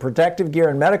 produce the protective gear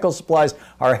and medical supplies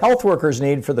our health workers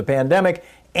need for the pandemic,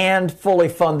 and fully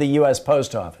fund the U.S.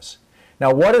 Post Office.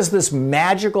 Now, what is this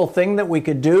magical thing that we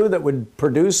could do that would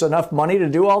produce enough money to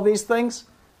do all these things?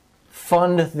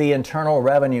 Fund the Internal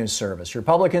Revenue Service.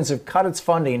 Republicans have cut its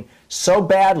funding so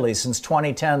badly since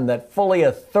 2010 that fully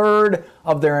a third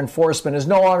of their enforcement is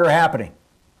no longer happening.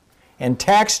 And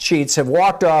tax cheats have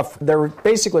walked off. They're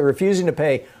basically refusing to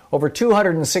pay over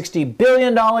 $260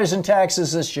 billion in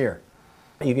taxes this year.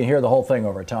 You can hear the whole thing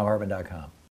over at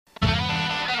ThomHartmann.com.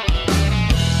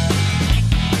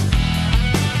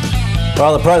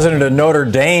 Well, the president of Notre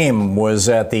Dame was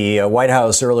at the White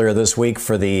House earlier this week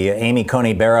for the Amy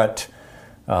Coney Barrett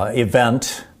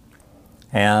event,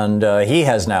 and he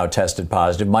has now tested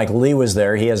positive. Mike Lee was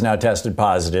there. He has now tested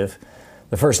positive.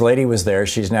 The First Lady was there.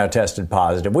 She's now tested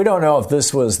positive. We don't know if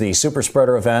this was the super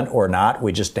spreader event or not.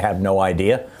 We just have no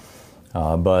idea.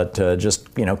 But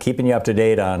just, keeping you up to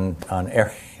date on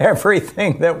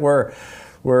everything that we're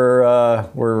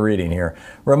reading here.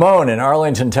 Ramon in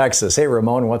Arlington, Texas. Hey,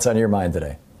 Ramon, what's on your mind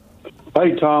today?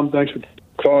 Hey, Tom, thanks for the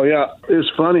call. Yeah, it's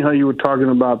funny how you were talking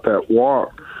about that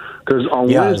walk. Because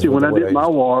on Wednesday, when I did my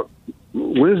walk,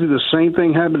 the same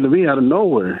thing happened to me out of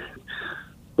nowhere.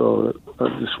 So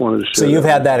I just wanted to share. So you've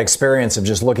had that experience of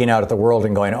just looking out at the world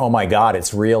and going, oh, my God,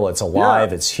 it's real, it's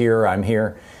alive, it's here, I'm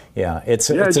here. Yeah, it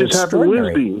just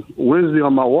happened Wednesday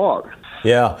on my walk.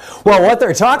 Yeah. Well, what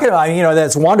they're talking about,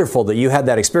 that's wonderful that you had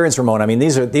that experience, Ramon. I mean,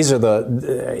 these are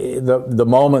the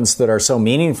moments that are so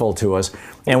meaningful to us.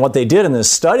 And what they did in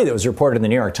this study that was reported in the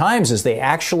New York Times is they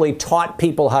actually taught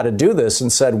people how to do this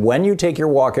and said, when you take your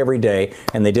walk every day,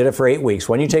 and they did it for 8 weeks,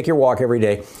 when you take your walk every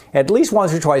day, at least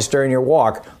once or twice during your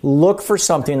walk, look for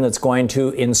something that's going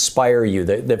to inspire you,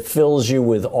 that fills you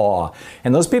with awe.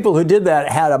 And those people who did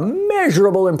that had a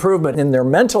measurable improvement in their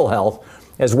mental health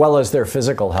as well as their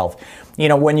physical health.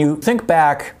 When you think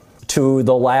back to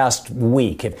the last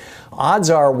week,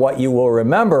 odds are what you will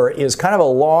remember is kind of a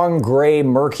long, gray,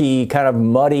 murky, kind of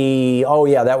muddy, oh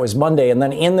yeah, that was Monday. And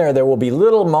then in there will be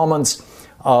little moments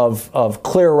of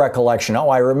clear recollection. Oh,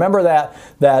 I remember that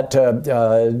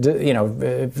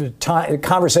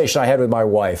conversation I had with my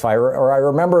wife. I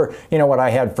remember, what I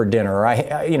had for dinner.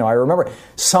 I remember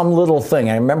some little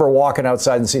thing. I remember walking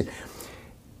outside and seeing.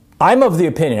 I'm of the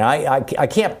opinion, I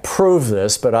can't prove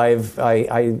this, but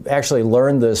I actually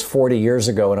learned this 40 years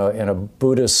ago in a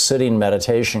Buddhist sitting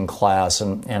meditation class,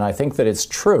 and I think that it's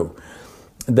true,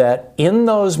 that in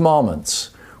those moments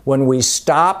when we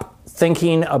stop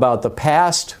thinking about the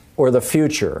past or the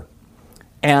future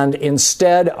and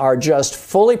instead are just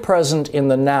fully present in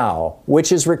the now,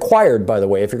 which is required, by the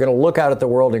way, if you're going to look out at the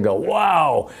world and go,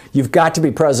 wow, you've got to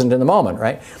be present in the moment,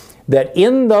 right? That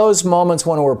in those moments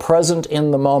when we're present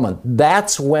in the moment,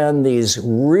 that's when these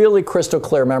really crystal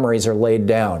clear memories are laid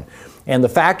down. And the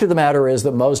fact of the matter is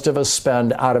that most of us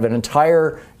spend out of an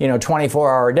entire,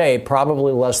 24-hour day,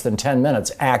 probably less than 10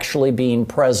 minutes actually being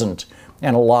present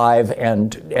and alive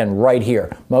and right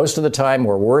here. Most of the time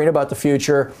we're worried about the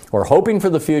future or hoping for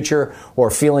the future or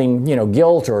feeling,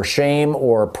 guilt or shame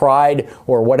or pride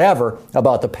or whatever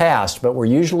about the past. But we're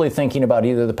usually thinking about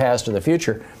either the past or the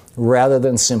future rather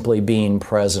than simply being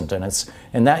present. There's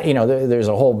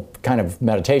a whole kind of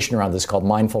meditation around this called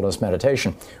mindfulness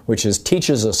meditation, which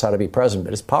teaches us how to be present.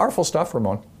 But it's powerful stuff,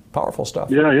 Ramon. Powerful stuff.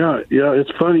 Yeah.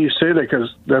 It's funny you say that because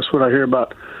that's what I hear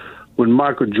about when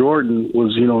Michael Jordan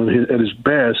was, at his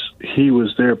best. He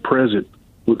was there present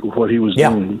with what he was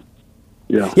doing.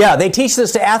 Yeah, they teach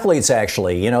this to athletes,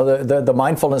 actually. The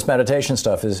mindfulness meditation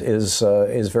stuff is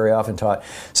very often taught.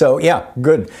 So, yeah,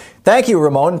 good. Thank you,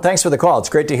 Ramon. Thanks for the call. It's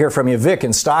great to hear from you. Vic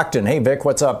in Stockton. Hey, Vic,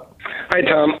 what's up? Hi,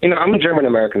 Tom. I'm a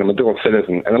German-American. I'm a dual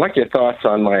citizen, and I'd like your thoughts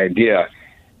on my idea.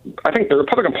 I think the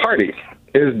Republican Party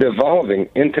is devolving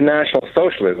into National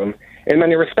Socialism in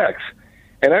many respects.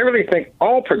 And I really think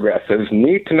all progressives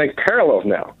need to make parallels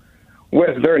now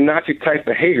with their Nazi-type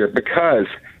behavior because,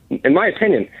 in my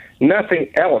opinion,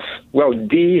 nothing else will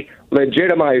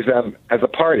delegitimize them as a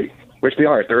party, which they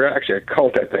are. They're actually a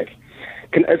cult, I think.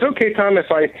 Is it okay, Tom, if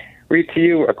I read to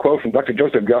you a quote from Dr.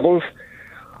 Joseph Goebbels?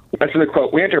 That's the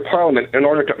quote: "We enter Parliament in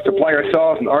order to supply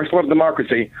ourselves and our sort of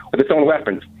democracy with its own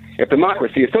weapons. If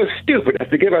democracy is so stupid as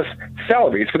to give us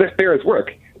salaries for this fair's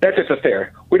work, that's just a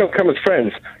fair. We don't come as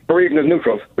friends or even as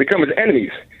neutrals. We come as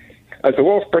enemies. As the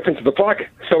wolf breaks into the flock,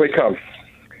 so we come."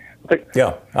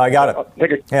 Yeah, I got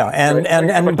it. Yeah,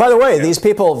 and by the way, these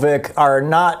people, Vic, are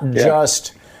not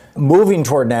just moving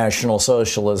toward National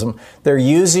Socialism. They're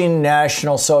using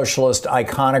National Socialist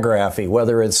iconography,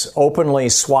 whether it's openly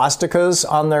swastikas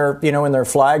on their, in their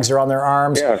flags or on their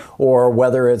arms, or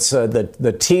whether it's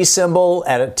the T symbol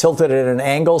tilted at an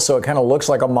angle so it kind of looks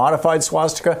like a modified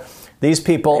swastika. These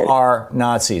people are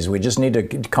Nazis. We just need to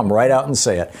come right out and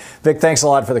say it. Vic, thanks a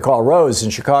lot for the call. Rose in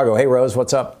Chicago. Hey, Rose,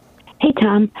 what's up? Hey,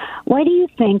 Tom, why do you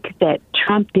think that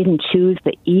Trump didn't choose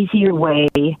the easier way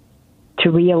to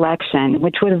re-election,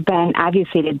 which would have been,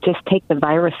 obviously, to just take the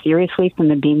virus seriously from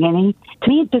the beginning? To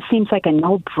me, it just seems like a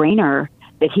no-brainer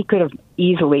that he could have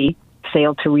easily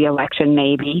sailed to re-election,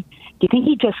 maybe. Do you think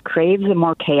he just craves a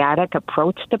more chaotic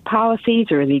approach to policies,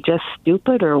 or is he just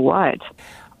stupid, or what?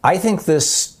 I think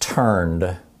this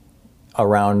turned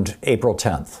around April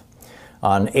 10th.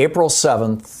 On April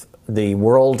 7th, the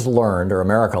world learned, or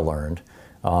America learned,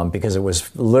 because it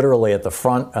was literally at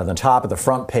the top of the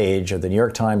front page of the New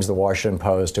York Times, the Washington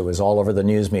Post, it was all over the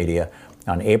news media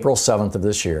on April 7th of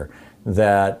this year,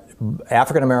 that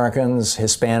African Americans,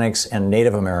 Hispanics, and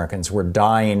Native Americans were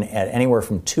dying at anywhere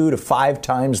from 2 to 5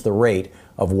 times the rate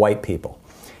of white people.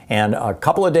 And a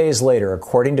couple of days later,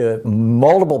 according to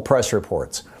multiple press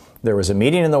reports, there was a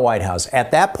meeting in the White House.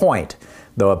 At that point,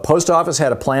 the post office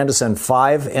had a plan to send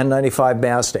 5 N95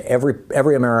 masks to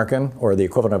every American, or the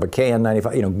equivalent of a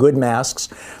KN95, good masks.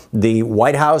 The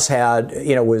White House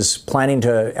was planning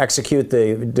to execute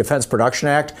the Defense Production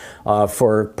Act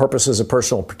for purposes of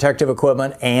personal protective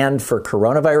equipment and for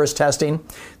coronavirus testing.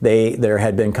 There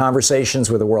had been conversations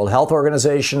with the World Health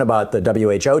Organization about the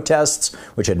WHO tests,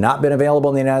 which had not been available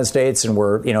in the United States and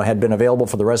had been available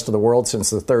for the rest of the world since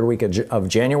the third week of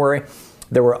January.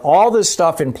 There were all this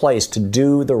stuff in place to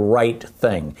do the right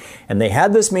thing. And they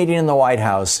had this meeting in the White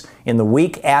House in the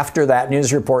week after that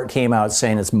news report came out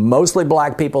saying it's mostly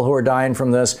black people who are dying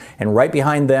from this. And right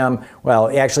behind them, well,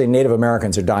 actually Native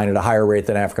Americans are dying at a higher rate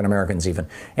than African Americans even.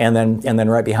 And then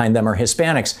right behind them are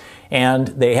Hispanics. And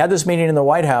they had this meeting in the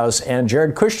White House, and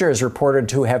Jared Kushner is reported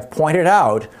to have pointed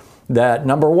out that,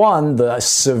 number one, the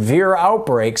severe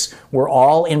outbreaks were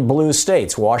all in blue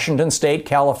states: Washington State,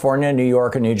 California, New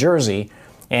York, and New Jersey.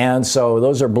 And so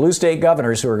those are blue state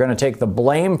governors who are going to take the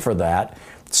blame for that.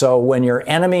 So when your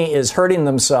enemy is hurting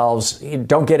themselves,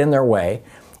 don't get in their way.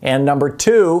 And number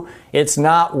two, it's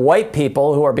not white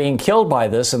people who are being killed by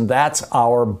this, and that's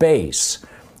our base.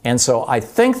 And so I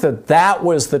think that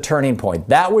was the turning point.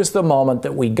 That was the moment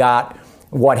that we got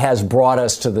what has brought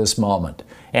us to this moment.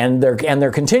 And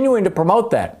they're continuing to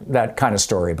promote that kind of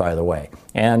story, by the way.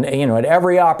 And, at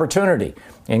every opportunity,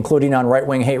 including on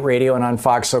right-wing hate radio and on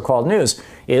Fox so-called news,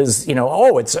 is,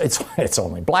 it's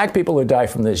only black people who die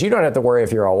from this. You don't have to worry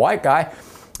if you're a white guy.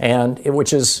 And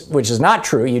which is not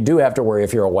true. You do have to worry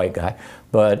if you're a white guy.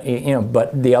 But,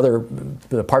 but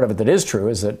the part of it that is true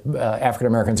is that African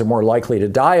Americans are more likely to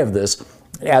die of this,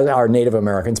 as are Native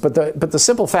Americans. But the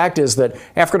simple fact is that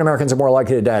African Americans are more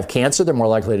likely to die of cancer. They're more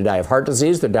likely to die of heart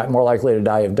disease. They're more likely to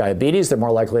die of diabetes. They're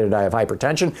more likely to die of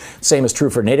hypertension. Same is true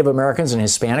for Native Americans and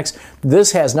Hispanics.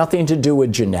 This has nothing to do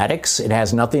with genetics. It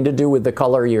has nothing to do with the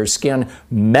color of your skin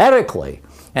medically.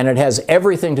 And it has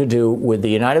everything to do with the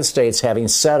United States having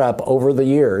set up over the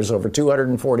years, over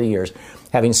 240 years,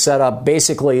 having set up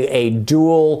basically a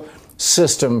dual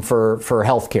system for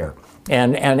health care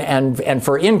and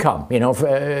for income,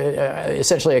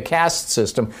 essentially a caste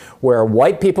system where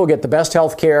white people get the best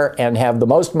health care and have the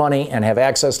most money and have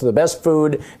access to the best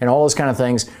food and all those kind of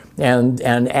things. And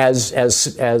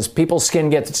as people's skin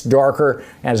gets darker,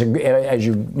 as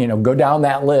you go down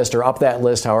that list or up that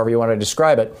list, however you want to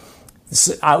describe it,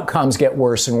 outcomes get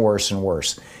worse and worse and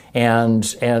worse. And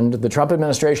the Trump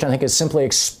administration, I think, is simply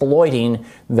exploiting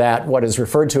that, what is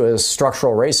referred to as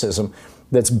structural racism,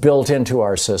 that's built into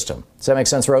our system. Does that make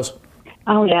sense, Rose?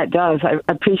 Oh, yeah, it does. I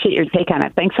appreciate your take on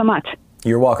it. Thanks so much.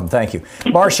 You're welcome. Thank you.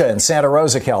 Marcia in Santa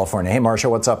Rosa, California. Hey, Marcia,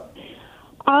 what's up?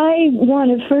 I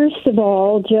want to, first of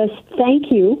all, just thank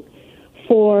you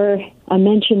for a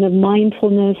mention of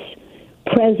mindfulness,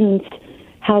 presence,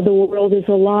 how the world is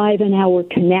alive and how we're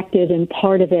connected and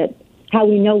part of it, how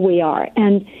we know we are.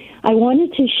 And I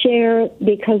wanted to share,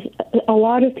 because a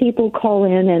lot of people call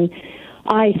in, and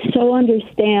I so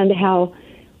understand how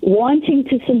wanting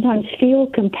to sometimes feel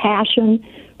compassion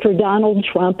for Donald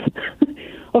Trump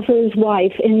or for his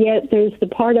wife, and yet there's the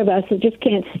part of us that just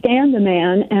can't stand the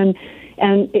man and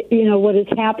what is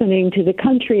happening to the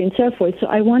country and so forth. So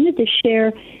I wanted to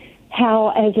share how,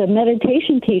 as a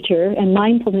meditation teacher and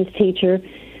mindfulness teacher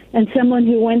and someone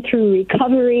who went through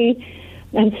recovery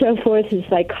and so forth as a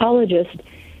psychologist,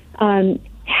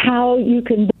 how you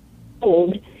can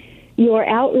hold your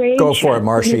outrage. Go for it,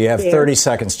 Marcia. You have 30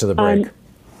 seconds to the break.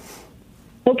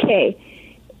 Okay.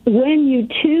 When you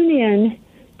tune in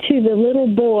to the little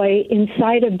boy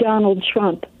inside of Donald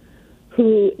Trump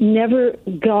who never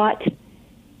got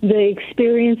the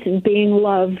experience of being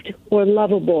loved or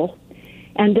lovable,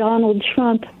 and Donald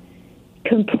Trump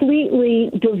completely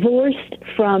divorced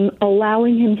from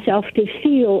allowing himself to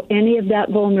feel any of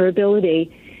that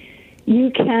vulnerability,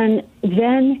 you can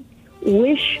then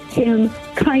wish him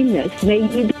kindness. May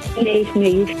you be safe, may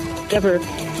you ever.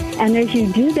 And as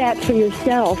you do that for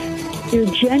yourself, your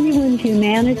genuine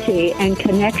humanity and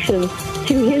connection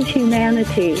to his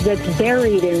humanity that's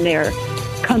buried in there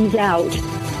comes out.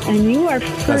 And you are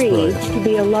free to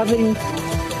be a loving,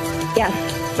 yes.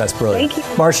 That's brilliant. Thank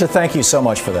you. Marcia, thank you so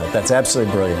much for that. That's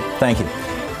absolutely brilliant. Thank you.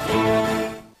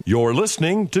 You're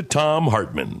listening to Thom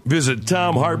Hartmann. Visit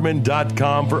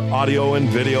ThomHartmann.com for audio and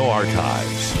video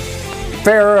archives.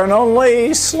 Fair and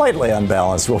only slightly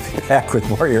unbalanced. We'll be back with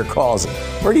more of your calls.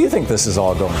 Where do you think this is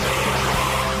all going?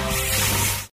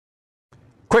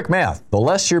 Quick math. The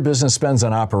less your business spends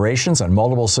on operations, on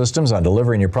multiple systems, on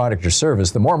delivering your product or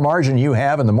service, the more margin you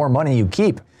have and the more money you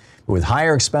keep. With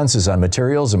higher expenses on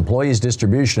materials, employees,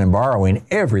 distribution, and borrowing,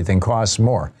 everything costs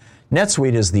more.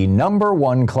 NetSuite is the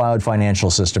 #1 cloud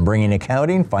financial system, bringing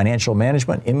accounting, financial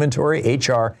management, inventory,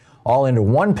 HR, all into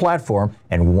one platform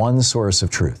and one source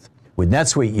of truth. With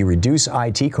NetSuite, you reduce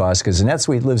IT costs because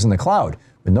NetSuite lives in the cloud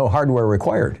with no hardware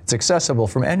required. It's accessible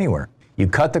from anywhere. You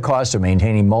cut the cost of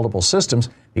maintaining multiple systems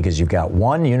because you've got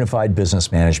one unified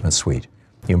business management suite.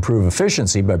 You improve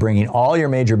efficiency by bringing all your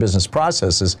major business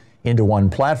processes into one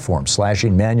platform,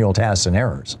 slashing manual tasks and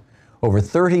errors. Over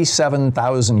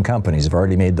 37,000 companies have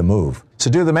already made the move. So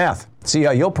do the math. See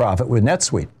how you'll profit with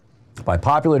NetSuite. By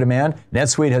popular demand,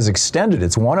 NetSuite has extended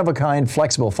its one-of-a-kind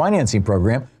flexible financing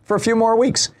program for a few more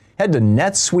weeks. Head to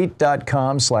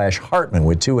netsuite.com/Hartmann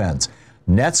with 2 N's.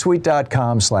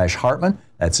 netsuite.com/Hartmann.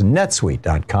 That's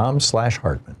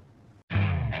netsuite.com/Hartmann.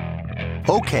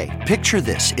 Okay, picture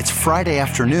this. It's Friday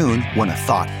afternoon when a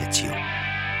thought hits you.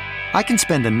 I can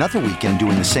spend another weekend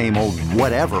doing the same old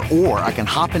whatever, or I can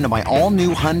hop into my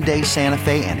all-new Hyundai Santa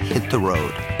Fe and hit the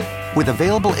road. With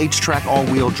available H-Track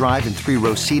all-wheel drive and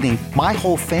 3-row seating, my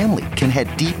whole family can head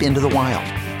deep into the wild.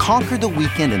 Conquer the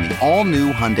weekend in the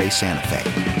all-new Hyundai Santa Fe.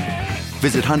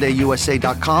 Visit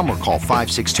HyundaiUSA.com or call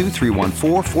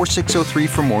 562-314-4603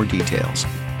 for more details.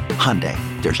 Hyundai,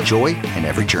 there's joy in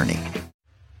every journey.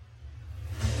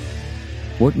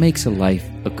 What makes a life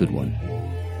a good one?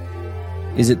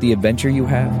 Is it the adventure you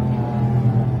have?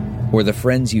 or the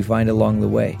friends you find along the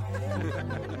way.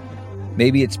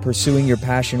 Maybe it's pursuing your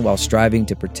passion while striving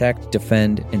to protect,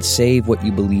 defend, and save what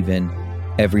you believe in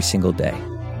every single day.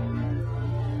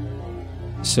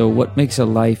 So what makes a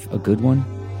life a good one?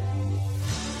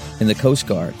 In the Coast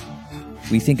Guard,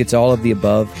 we think it's all of the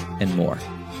above and more.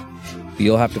 But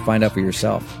you'll have to find out for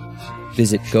yourself.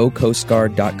 Visit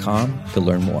gocoastguard.com to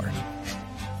learn more.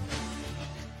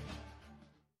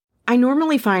 I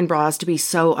normally find bras to be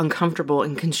so uncomfortable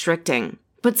and constricting,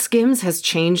 but Skims has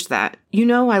changed that. You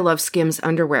know I love Skims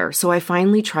underwear, so I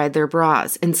finally tried their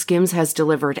bras, and Skims has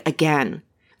delivered again.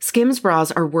 Skims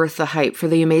bras are worth the hype for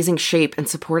the amazing shape and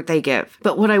support they give,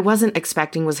 but what I wasn't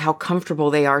expecting was how comfortable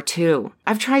they are too.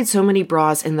 I've tried so many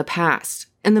bras in the past,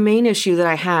 and the main issue that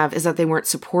I have is that they weren't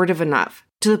supportive enough,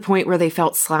 to the point where they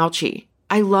felt slouchy.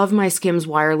 I love my Skims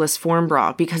wireless form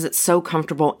bra because it's so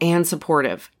comfortable and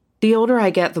supportive. The older I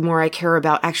get, the more I care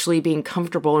about actually being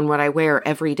comfortable in what I wear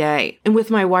every day. And with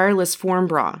my wireless form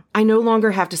bra, I no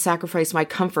longer have to sacrifice my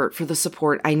comfort for the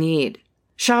support I need.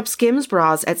 Shop Skims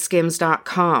bras at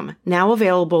skims.com, now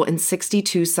available in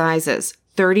 62 sizes,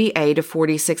 30A to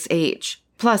 46H.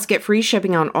 Plus, get free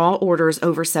shipping on all orders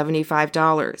over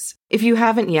 $75. If you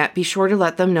haven't yet, be sure to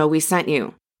let them know we sent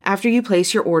you. After you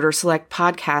place your order, select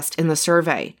Podcast in the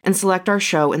survey, and select our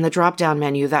show in the drop-down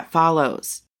menu that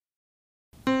follows.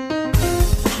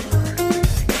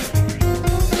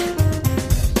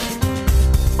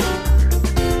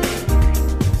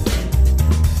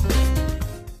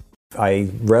 I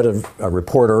read a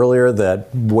report earlier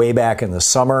that way back in the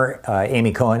summer,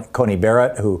 Amy Coney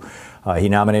Barrett, who he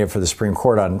nominated for the Supreme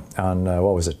Court on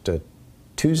what was it,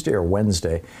 Tuesday or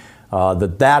Wednesday,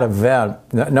 that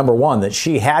event, number one, that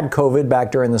she had COVID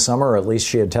back during the summer, or at least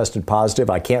she had tested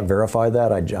positive. I can't verify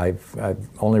that. I've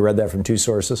only read that from two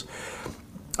sources.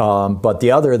 But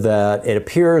the other, that it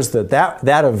appears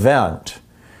that event,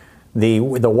 the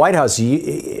White House,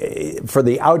 for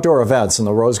the outdoor events in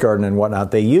the Rose Garden and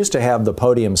whatnot, they used to have the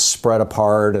podiums spread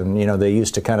apart, and they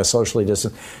used to kind of socially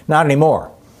distance. Not anymore.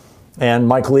 And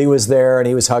Mike Lee was there, and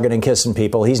he was hugging and kissing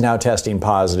people. He's now testing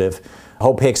positive.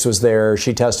 Hope Hicks was there.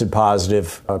 She tested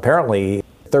positive. Apparently,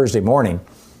 Thursday morning,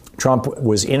 Trump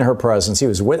was in her presence.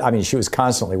 She was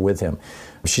constantly with him.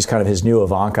 She's kind of his new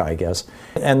Ivanka, I guess.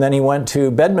 And then he went to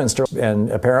Bedminster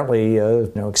and apparently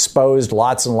exposed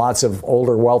lots and lots of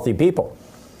older, wealthy people.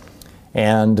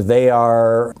 And they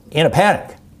are in a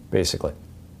panic, basically.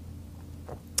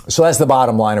 So that's the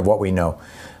bottom line of what we know.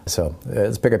 So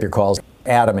let's pick up your calls.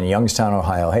 Adam in Youngstown,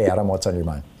 Ohio. Hey, Adam, what's on your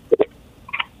mind?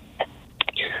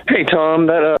 Hey, Tom,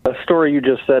 that story you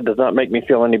just said does not make me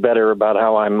feel any better about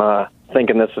how I'm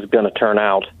thinking this is going to turn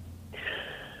out.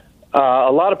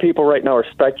 A lot of people right now are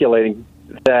speculating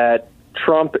that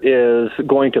Trump is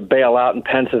going to bail out and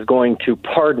Pence is going to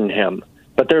pardon him.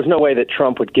 But there's no way that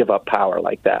Trump would give up power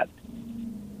like that.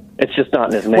 It's just not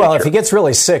in his nature. Well, if he gets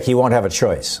really sick, he won't have a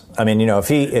choice. I mean, if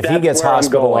he gets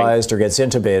hospitalized or gets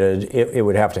intubated, it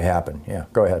would have to happen. Yeah,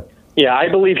 go ahead. Yeah, I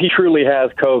believe he truly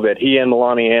has COVID. He and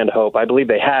Melania and Hope. I believe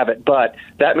they have it. But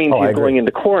that means he's going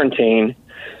into quarantine.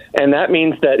 And that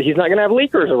means that he's not going to have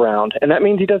leakers around. And that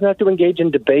means he doesn't have to engage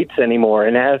in debates anymore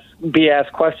and be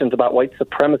asked questions about white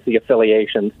supremacy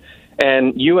affiliations.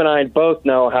 And you and I both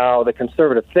know how the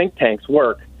conservative think tanks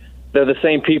work. They're the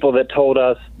same people that told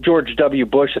us George W.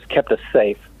 Bush has kept us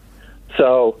safe.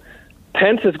 So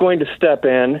Pence is going to step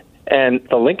in, and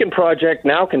the Lincoln Project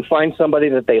now can find somebody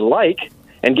that they like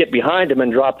and get behind him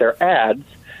and drop their ads,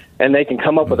 and they can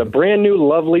come up with a brand new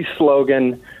lovely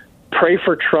slogan, pray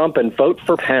for Trump and vote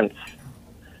for Pence.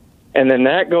 And then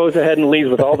that goes ahead and leaves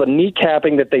with all the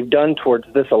kneecapping that they've done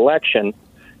towards this election,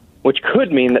 which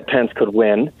could mean that Pence could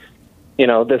win.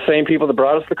 The same people that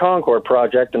brought us the Concord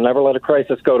Project and never let a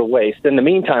crisis go to waste. In the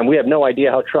meantime, we have no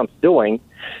idea how Trump's doing.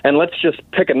 And let's just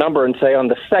pick a number and say on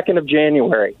the 2nd of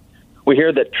January, we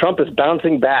hear that Trump is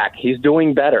bouncing back. He's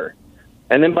doing better.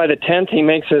 And then by the 10th, he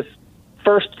makes his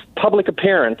first public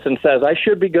appearance and says, I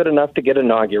should be good enough to get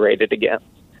inaugurated again.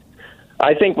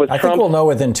 I think we'll know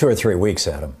within 2 or 3 weeks,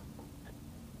 Adam.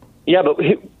 Yeah, but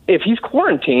if he's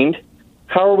quarantined,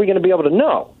 how are we going to be able to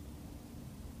know?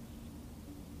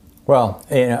 Well,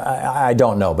 I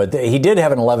don't know, but he did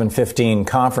have an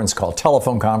 11:15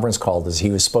 telephone conference call that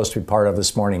he was supposed to be part of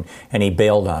this morning, and he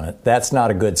bailed on it. That's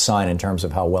not a good sign in terms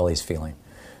of how well he's feeling.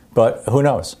 But who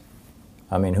knows?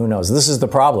 I mean, who knows? This is the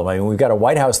problem. I mean, we've got a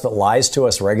White House that lies to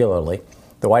us regularly.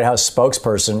 The White House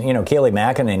spokesperson, Kayleigh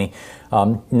McEnany,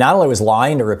 not only was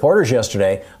lying to reporters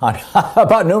yesterday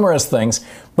about numerous things,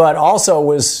 but also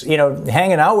was,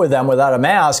 hanging out with them without a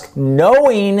mask,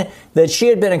 knowing that she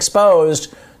had been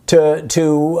exposed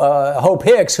to Hope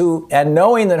Hicks, and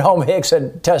knowing that Hope Hicks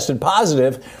had tested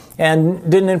positive and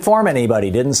didn't inform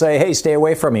anybody, didn't say, hey, stay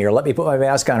away from me or let me put my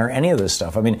mask on or any of this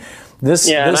stuff. I mean, this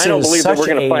and I don't believe that we're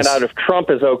going to find out if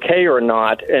Trump is okay or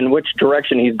not and which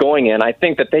direction he's going in. I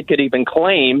think that they could even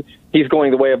claim he's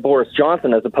going the way of Boris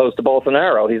Johnson as opposed to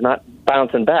Bolsonaro. He's not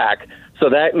bouncing back. So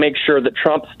that makes sure that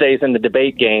Trump stays in the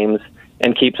debate games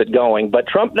and keeps it going. But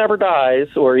Trump never dies,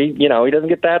 or he doesn't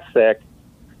get that sick.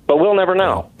 But we'll never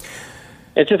know.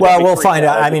 It's just we'll find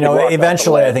out. I mean,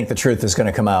 eventually, I think the truth is going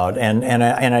to come out, and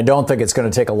I don't think it's going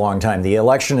to take a long time. The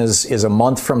election is a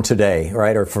month from today,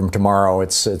 right, or from tomorrow.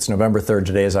 It's November 3rd.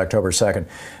 Today is October 2nd,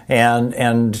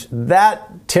 and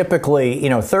that typically,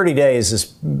 30 days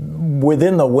is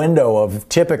within the window of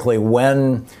typically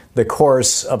when the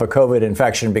course of a COVID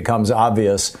infection becomes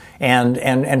obvious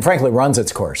and frankly runs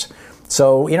its course.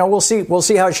 So we'll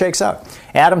see how it shakes out.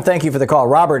 Adam, thank you for the call.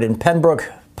 Robert in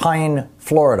Pembroke Pine,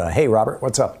 Florida. Hey, Robert,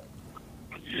 what's up?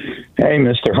 Hey,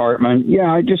 Mr. Hartman.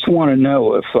 Yeah, I just want to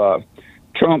know if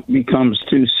Trump becomes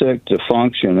too sick to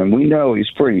function, and we know he's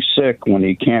pretty sick when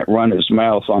he can't run his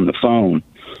mouth on the phone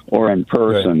or in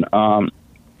person. Right.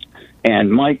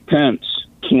 And Mike Pence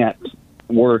can't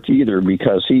work either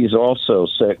because he's also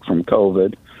sick from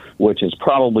COVID, which is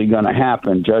probably going to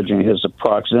happen, judging his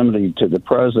proximity to the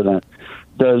president.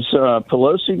 Does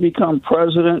Pelosi become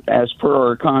president as per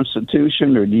our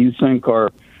Constitution, or do you think our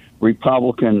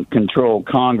Republican-controlled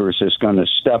Congress is going to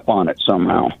step on it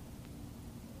somehow?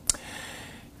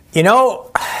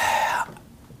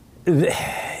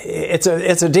 It's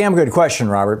a damn good question,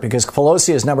 Robert, because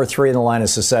Pelosi is number 3 in the line of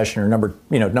succession, or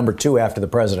number 2 after the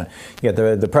president. You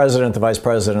get the president, the vice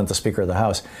president, the Speaker of the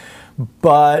House.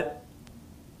 But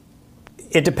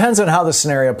it depends on how the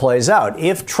scenario plays out.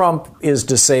 If Trump is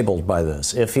disabled by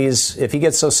this, if he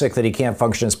gets so sick that he can't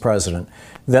function as president,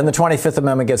 then the 25th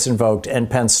Amendment gets invoked and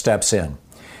Pence steps in.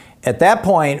 At that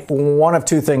point, one of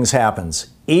two things happens.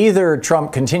 Either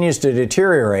Trump continues to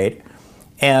deteriorate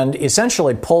and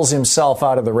essentially pulls himself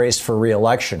out of the race for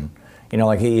re-election,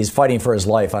 like he's fighting for his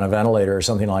life on a ventilator or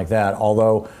something like that,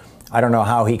 although I don't know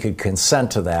how he could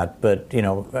consent to that, but,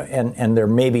 and there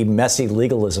may be messy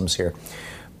legalisms here.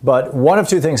 But one of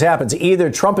two things happens. Either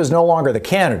Trump is no longer the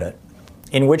candidate,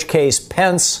 in which case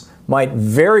Pence might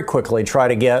very quickly try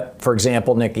to get, for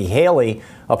example, Nikki Haley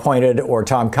appointed or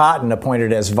Tom Cotton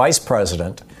appointed as vice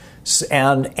president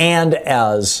and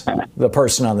as the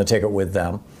person on the ticket with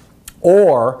them,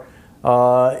 or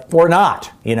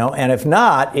not, And if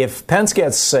not, if Pence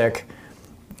gets sick,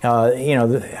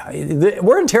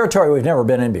 we're in territory we've never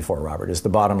been in before, Robert, is the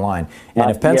bottom line.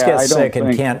 And if Pence gets sick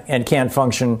and can't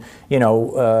function,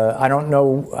 I don't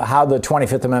know how the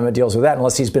 25th Amendment deals with that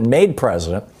unless he's been made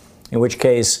president, in which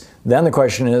case then the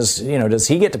question is, does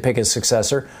he get to pick his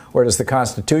successor, or does the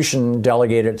Constitution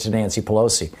delegate it to Nancy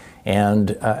Pelosi?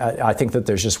 And I think that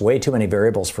there's just way too many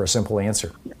variables for a simple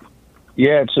answer.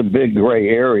 Yeah, it's a big gray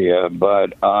area,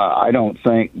 but I don't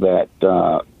think that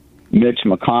Mitch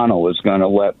McConnell is going to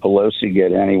let Pelosi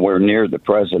get anywhere near the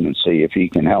presidency if he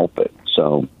can help it.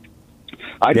 So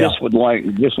I just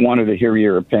wanted to hear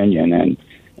your opinion,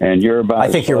 and you're about.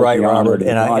 I think you're right, Robert,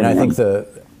 and I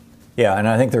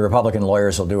think the Republican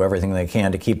lawyers will do everything they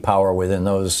can to keep power within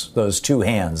those two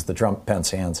hands, the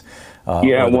Trump-Pence hands,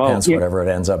 Pence, whatever it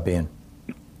ends up being.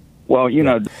 Well,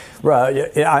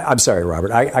 I'm sorry,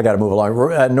 Robert. I got to move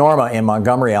along. Norma in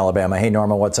Montgomery, Alabama. Hey,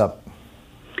 Norma, what's up?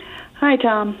 Hi,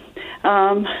 Tom.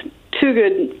 Two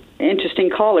good, interesting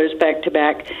callers back to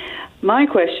back. My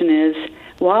question is,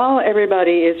 while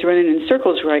everybody is running in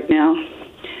circles right now,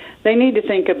 they need to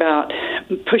think about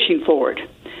pushing forward.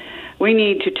 We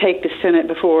need to take the Senate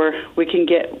before we can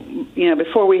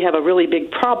before we have a really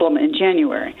big problem in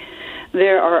January.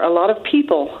 There are a lot of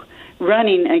people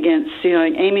running against,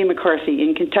 like Amy McCarthy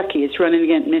in Kentucky is running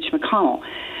against Mitch McConnell.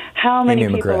 How many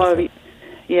people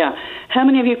how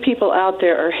many of you people out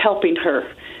there are helping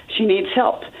her? She needs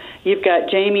help. You've got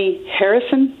Jamie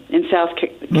Harrison in South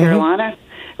Carolina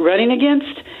running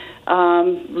against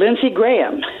Lindsey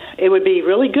Graham. It would be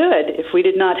really good if we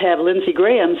did not have Lindsey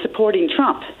Graham supporting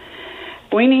Trump.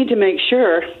 We need to make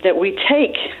sure that we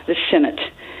take the Senate.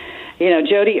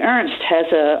 Jody Ernst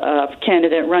has a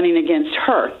candidate running against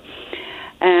her.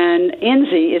 And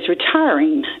Enzi is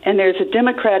retiring, and there's a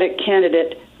Democratic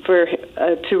candidate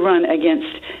to run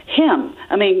against him.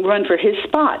 Run for his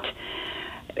spot.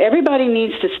 Everybody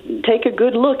needs to take a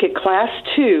good look at Class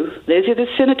 2. These are the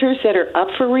senators that are up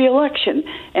for re-election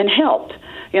and help.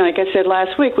 Like I said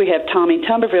last week, we have Tommy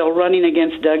Tuberville running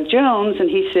against Doug Jones, and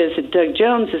he says that Doug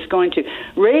Jones is going to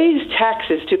raise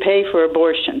taxes to pay for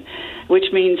abortion,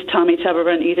 which means Tommy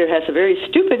Tuberville either has a very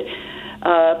stupid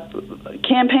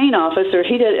campaign office,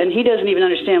 and he doesn't even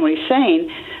understand what he's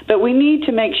saying. But we need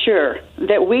to make sure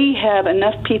that we have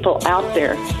enough people out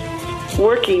there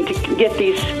working to get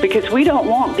these, because we don't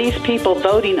want these people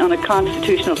voting on a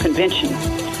constitutional convention.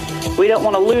 We don't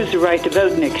want to lose the right to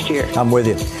vote next year. I'm with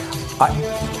you.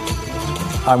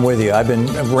 I'm with you. I've been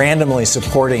randomly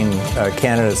supporting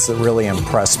candidates that really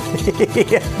impress me.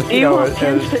 Do you want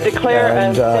Pence to declare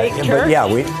a state church? But yeah,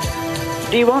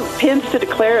 do you want Pence to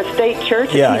declare a state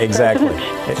church? Yeah, exactly.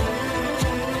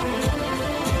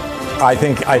 I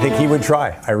think he would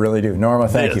try. I really do. Norma,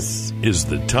 thank you. This is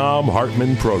the Thom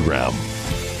Hartmann Program.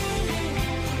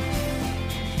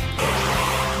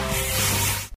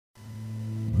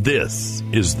 This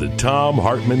is the Thom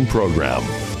Hartmann Program.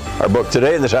 Our book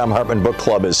today in the Thom Hartmann Book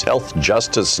Club is Health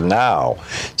Justice Now,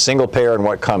 Single Payer and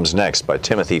What Comes Next by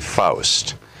Timothy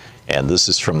Faust. And this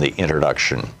is from the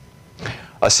introduction.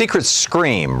 A secret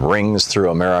scream rings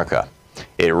through America.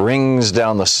 It rings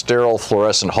down the sterile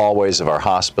fluorescent hallways of our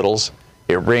hospitals.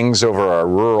 It rings over our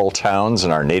rural towns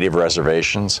and our native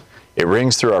reservations. It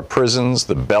rings through our prisons,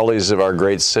 the bellies of our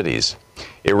great cities.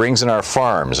 It rings in our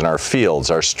farms and our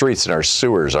fields, our streets and our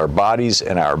sewers, our bodies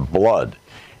and our blood.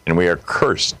 And we are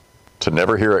cursed to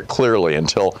never hear it clearly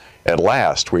until at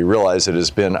last we realize it has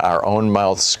been our own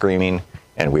mouth screaming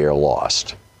and we are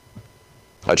lost.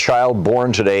 A child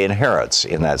born today inherits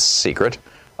in that secret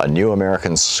a new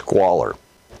American squalor,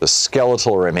 the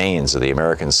skeletal remains of the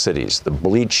American cities, the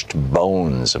bleached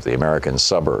bones of the American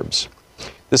suburbs.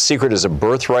 This secret is a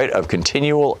birthright of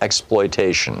continual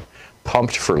exploitation,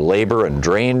 pumped for labor and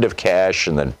drained of cash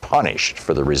and then punished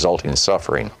for the resulting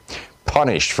suffering.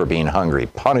 Punished for being hungry,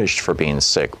 punished for being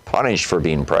sick, punished for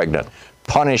being pregnant,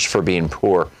 punished for being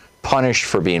poor, punished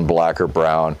for being black or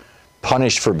brown,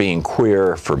 punished for being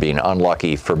queer, for being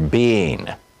unlucky, for being.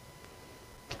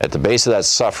 At the base of that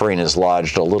suffering is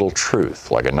lodged a little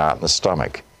truth, like a knot in the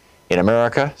stomach. In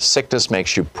America, sickness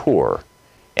makes you poor,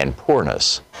 and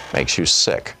poorness makes you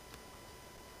sick.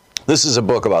 This is a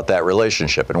book about that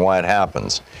relationship and why it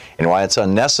happens, and why it's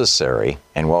unnecessary,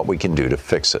 and what we can do to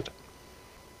fix it.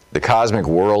 The cosmic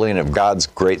whirling of God's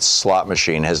great slot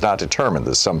machine has not determined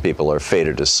that some people are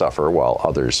fated to suffer while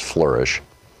others flourish.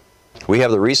 We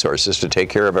have the resources to take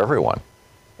care of everyone,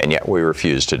 and yet we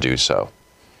refuse to do so.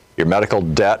 Your medical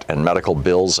debt and medical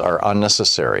bills are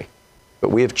unnecessary, but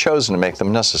we have chosen to make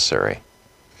them necessary.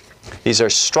 These are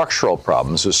structural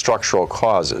problems with structural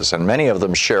causes, and many of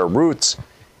them share roots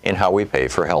in how we pay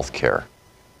for health care.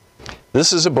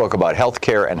 This is a book about health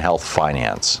care and health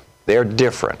finance. They are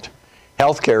different.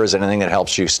 Health care is anything that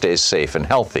helps you stay safe and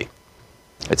healthy.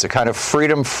 It's a kind of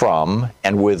freedom from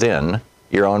and within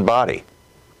your own body.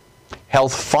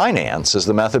 Health finance is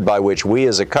the method by which we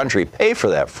as a country pay for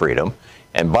that freedom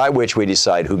and by which we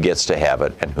decide who gets to have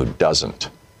it and who doesn't.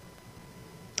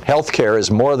 Healthcare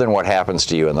is more than what happens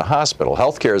to you in the hospital.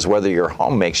 Healthcare is whether your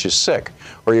home makes you sick,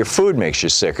 or your food makes you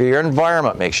sick, or your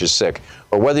environment makes you sick,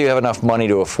 or whether you have enough money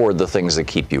to afford the things that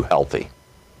keep you healthy.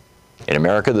 In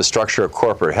America, the structure of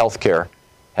corporate healthcare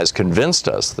has convinced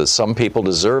us that some people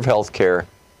deserve healthcare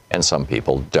and some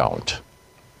people don't.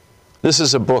 This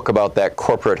is a book about that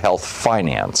corporate health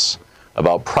finance,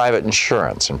 about private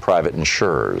insurance and private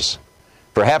insurers.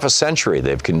 For half a century,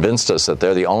 they've convinced us that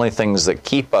they're the only things that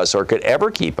keep us or could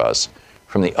ever keep us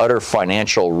from the utter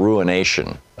financial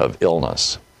ruination of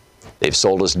illness. They've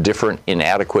sold us different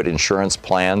inadequate insurance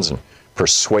plans and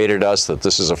persuaded us that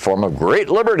this is a form of great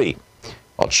liberty,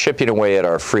 while chipping away at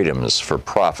our freedoms for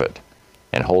profit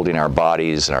and holding our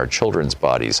bodies and our children's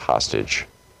bodies hostage.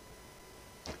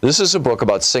 This is a book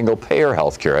about single-payer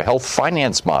health care, a health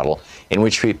finance model in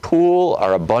which we pool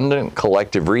our abundant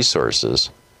collective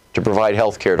resources to provide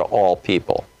health care to all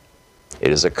people.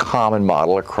 It is a common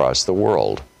model across the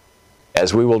world.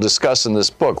 As we will discuss in this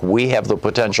book, we have the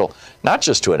potential not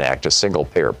just to enact a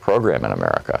single-payer program in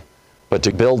America, but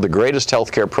to build the greatest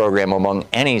health care program among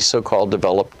any so-called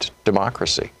developed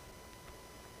democracy.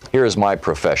 Here is my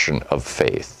profession of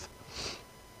faith.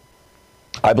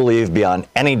 I believe beyond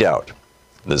any doubt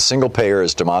that single payer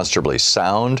is demonstrably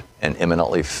sound and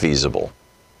imminently feasible.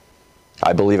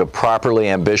 I believe a properly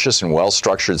ambitious and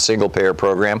well-structured single-payer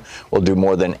program will do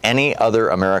more than any other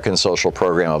American social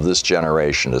program of this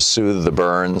generation to soothe the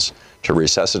burns, to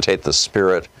resuscitate the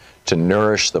spirit, to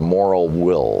nourish the moral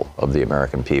will of the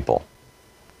American people.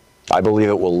 I believe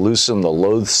it will loosen the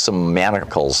loathsome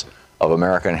manacles of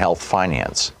American health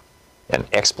finance, an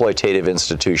exploitative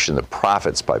institution that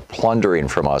profits by plundering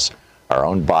from us our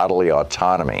own bodily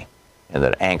autonomy, and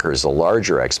that anchors a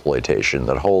larger exploitation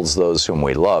that holds those whom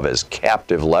we love as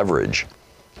captive leverage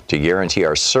to guarantee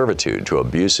our servitude to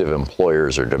abusive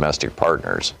employers or domestic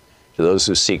partners to those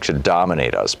who seek to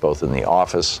dominate us, both in the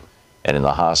office and in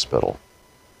the hospital.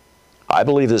 I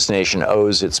believe this nation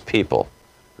owes its people,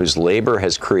 whose labor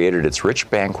has created its rich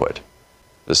banquet,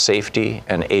 the safety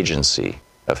and agency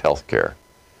of health care.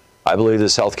 I believe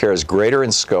this health care is greater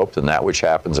in scope than that which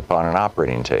happens upon an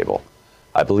operating table.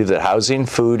 I believe that housing,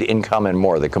 food, income, and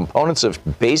more, the components of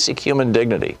basic human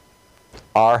dignity,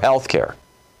 are health care.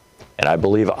 And I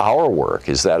believe our work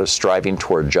is that of striving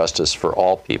toward justice for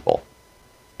all people.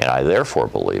 And I therefore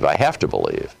believe, I have to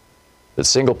believe, that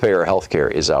single-payer health care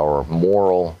is our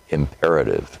moral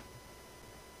imperative.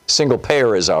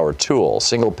 Single-payer is our tool.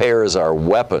 Single-payer is our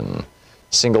weapon.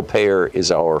 Single-payer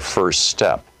is our first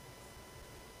step.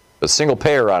 But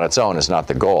single-payer on its own is not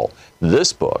the goal.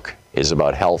 This book is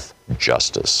about health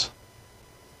justice.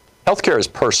 Healthcare is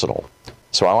personal,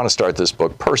 so I want to start this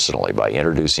book personally by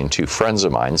introducing two friends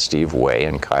of mine, Steve Way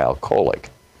and Kyle Kolick.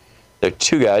 They're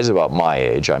two guys about my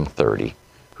age, I'm 30,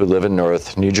 who live in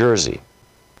North New Jersey.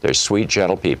 They're sweet,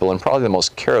 gentle people, and probably the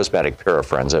most charismatic pair of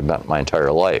friends I've met in my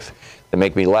entire life. They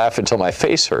make me laugh until my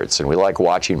face hurts, and we like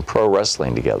watching pro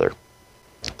wrestling together.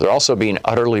 They're also being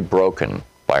utterly broken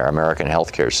by our American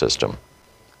healthcare system,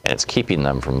 and it's keeping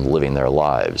them from living their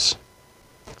lives.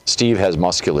 Steve has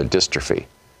muscular dystrophy.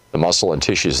 The muscle and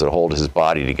tissues that hold his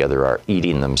body together are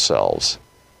eating themselves.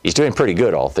 He's doing pretty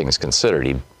good, all things considered.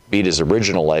 He beat his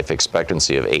original life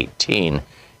expectancy of 18,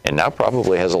 and now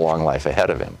probably has a long life ahead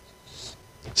of him.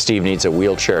 Steve needs a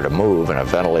wheelchair to move and a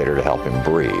ventilator to help him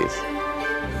breathe.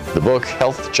 The book,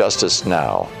 Health Justice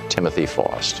Now, Timothy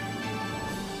Faust.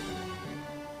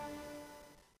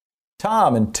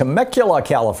 Tom in Temecula,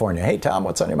 California. Hey, Tom,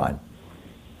 what's on your mind?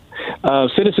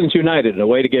 Citizens United, a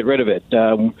way to get rid of it.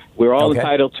 We're all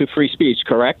entitled to free speech,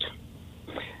 correct?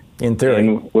 In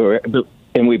theory.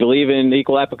 And we believe in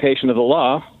equal application of the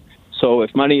law. So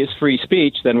if money is free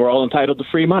speech, then we're all entitled to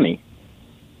free money.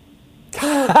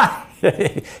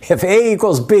 If A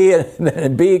equals B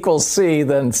and B equals C,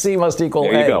 then C must equal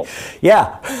A. There you go.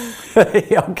 Yeah.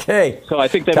 Okay. So I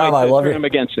think they Tom, might turn him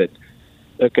against it.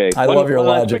 Okay. I love your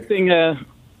logic. Quick thing,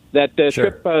 that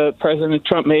trip President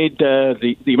Trump made,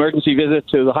 the emergency visit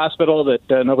to the hospital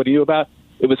that nobody knew about,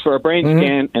 it was for a brain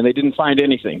scan, and they didn't find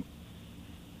anything.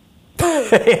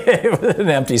 It was an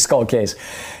empty skull case.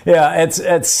 Yeah,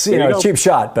 it's cheap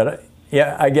shot, but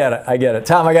yeah, I get it.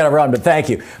 Tom, I got to run, but thank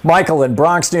you. Michael in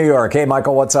Bronx, New York. Hey,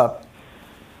 Michael, what's up?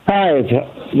 Hi,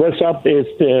 what's up is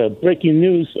the breaking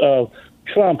news of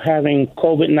Trump having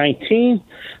COVID-19.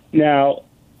 Now,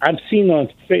 I've seen on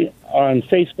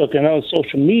Facebook and other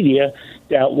social media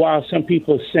that while some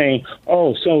people are saying,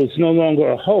 oh, so it's no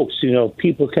longer a hoax,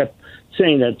 people kept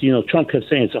saying that, Trump kept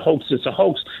saying it's a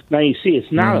hoax. Now you see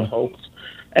it's not a hoax.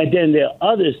 And then there are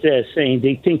others that are saying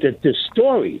they think that this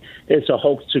story is a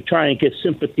hoax to try and get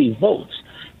sympathy votes.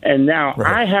 And now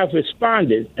I have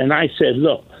responded, and I said,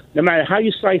 look, no matter how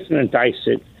you slice and dice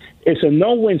it, it's a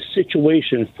no-win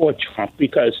situation for Trump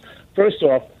because, first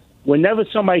off, whenever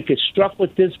somebody gets struck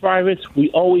with this virus, we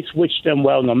always wish them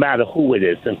well, no matter who it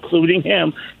is, including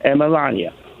him and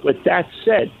Melania. With that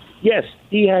said, yes,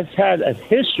 he has had a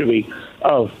history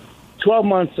of 12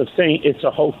 months of saying it's a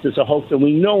hoax, and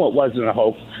we know it wasn't a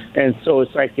hoax. And so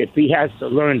it's like if he has to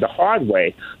learn the hard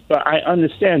way. But I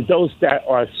understand those that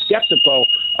are skeptical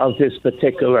of this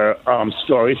particular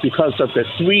story because of the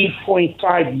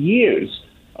 3.5 years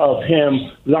of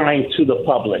him lying to the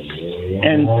public.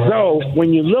 And so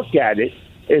when you look at it,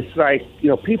 it's like,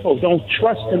 people don't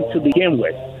trust him to begin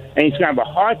with. And he's going to have a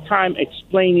hard time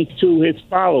explaining to his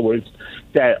followers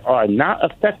that are not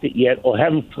affected yet, or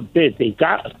heaven forbid they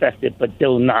got affected, but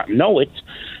they'll not know it.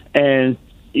 And,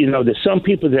 there's some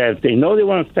people that if they know they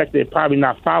weren't affected, they're probably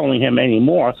not following him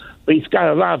anymore. But he's got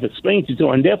a lot of explaining to do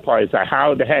on their part. It's like,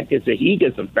 how the heck is it he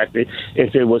gets infected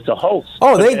if it was a hoax?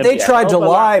 Oh, they tried to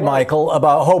lie, Michael,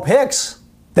 about Hope Hicks.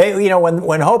 They,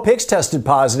 when Hope Hicks tested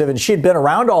positive and she'd been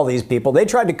around all these people, they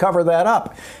tried to cover that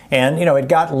up. And, it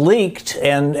got leaked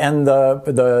and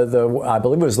the I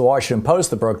believe it was the Washington Post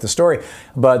that broke the story,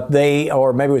 but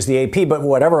or maybe it was the AP, but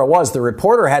whatever it was, the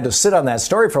reporter had to sit on that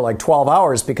story for like 12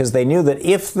 hours because they knew that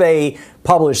if they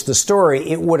published the story,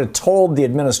 it would have told the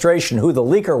administration who the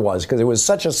leaker was because it was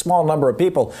such a small number of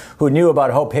people who knew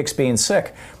about Hope Hicks being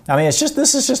sick. I mean,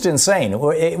 this is just insane.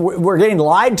 We're getting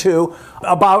lied to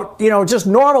about, just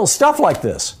normal stuff like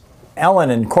this. Ellen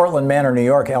in Cortland Manor, New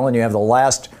York. Ellen, you have the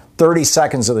last 30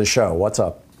 seconds of the show. What's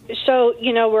up? So,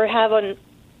 we're having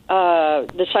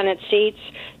the Senate seats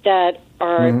that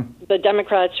are the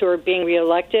Democrats who are being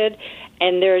reelected,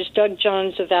 and there's Doug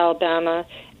Jones of Alabama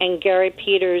and Gary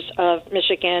Peters of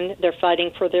Michigan. They're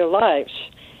fighting for their lives.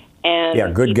 And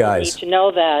yeah, good guys. Need to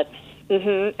know that.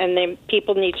 And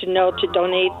people need to know to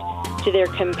donate to their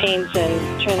campaigns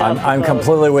and turn out. I'm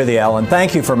completely with you, Ellen.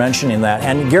 Thank you for mentioning that.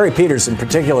 And Gary Peters in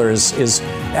particular is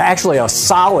actually a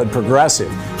solid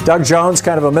progressive. Doug Jones,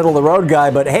 kind of a middle-of-the-road guy,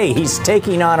 but hey, he's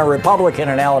taking on a Republican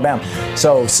in Alabama.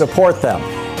 So support them.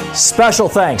 Special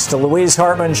thanks to Louise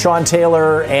Hartman, Sean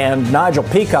Taylor, and Nigel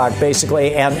Peacock,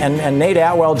 basically, and Nate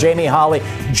Atwell, Jamie Holly,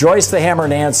 Joyce the Hammer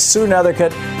Nance, Sue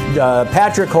Nethercutt,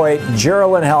 Patrick Hoyt,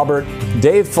 Geraldine Halbert,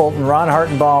 Dave Fulton, Ron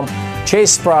Hartenbaum,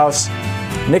 Chase Sprouse,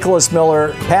 Nicholas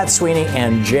Miller, Pat Sweeney,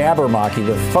 and Jabbermocky,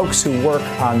 the folks who work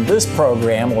on this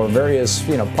program or various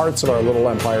parts of our little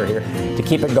empire here to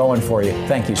keep it going for you.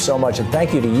 Thank you so much, and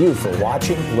thank you to you for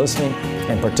watching, listening,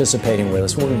 and participating with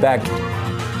us. We'll be back.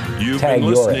 You've been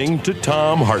listening to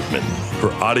Thom Hartmann.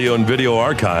 For audio and video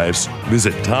archives,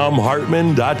 visit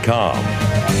thomhartmann.com.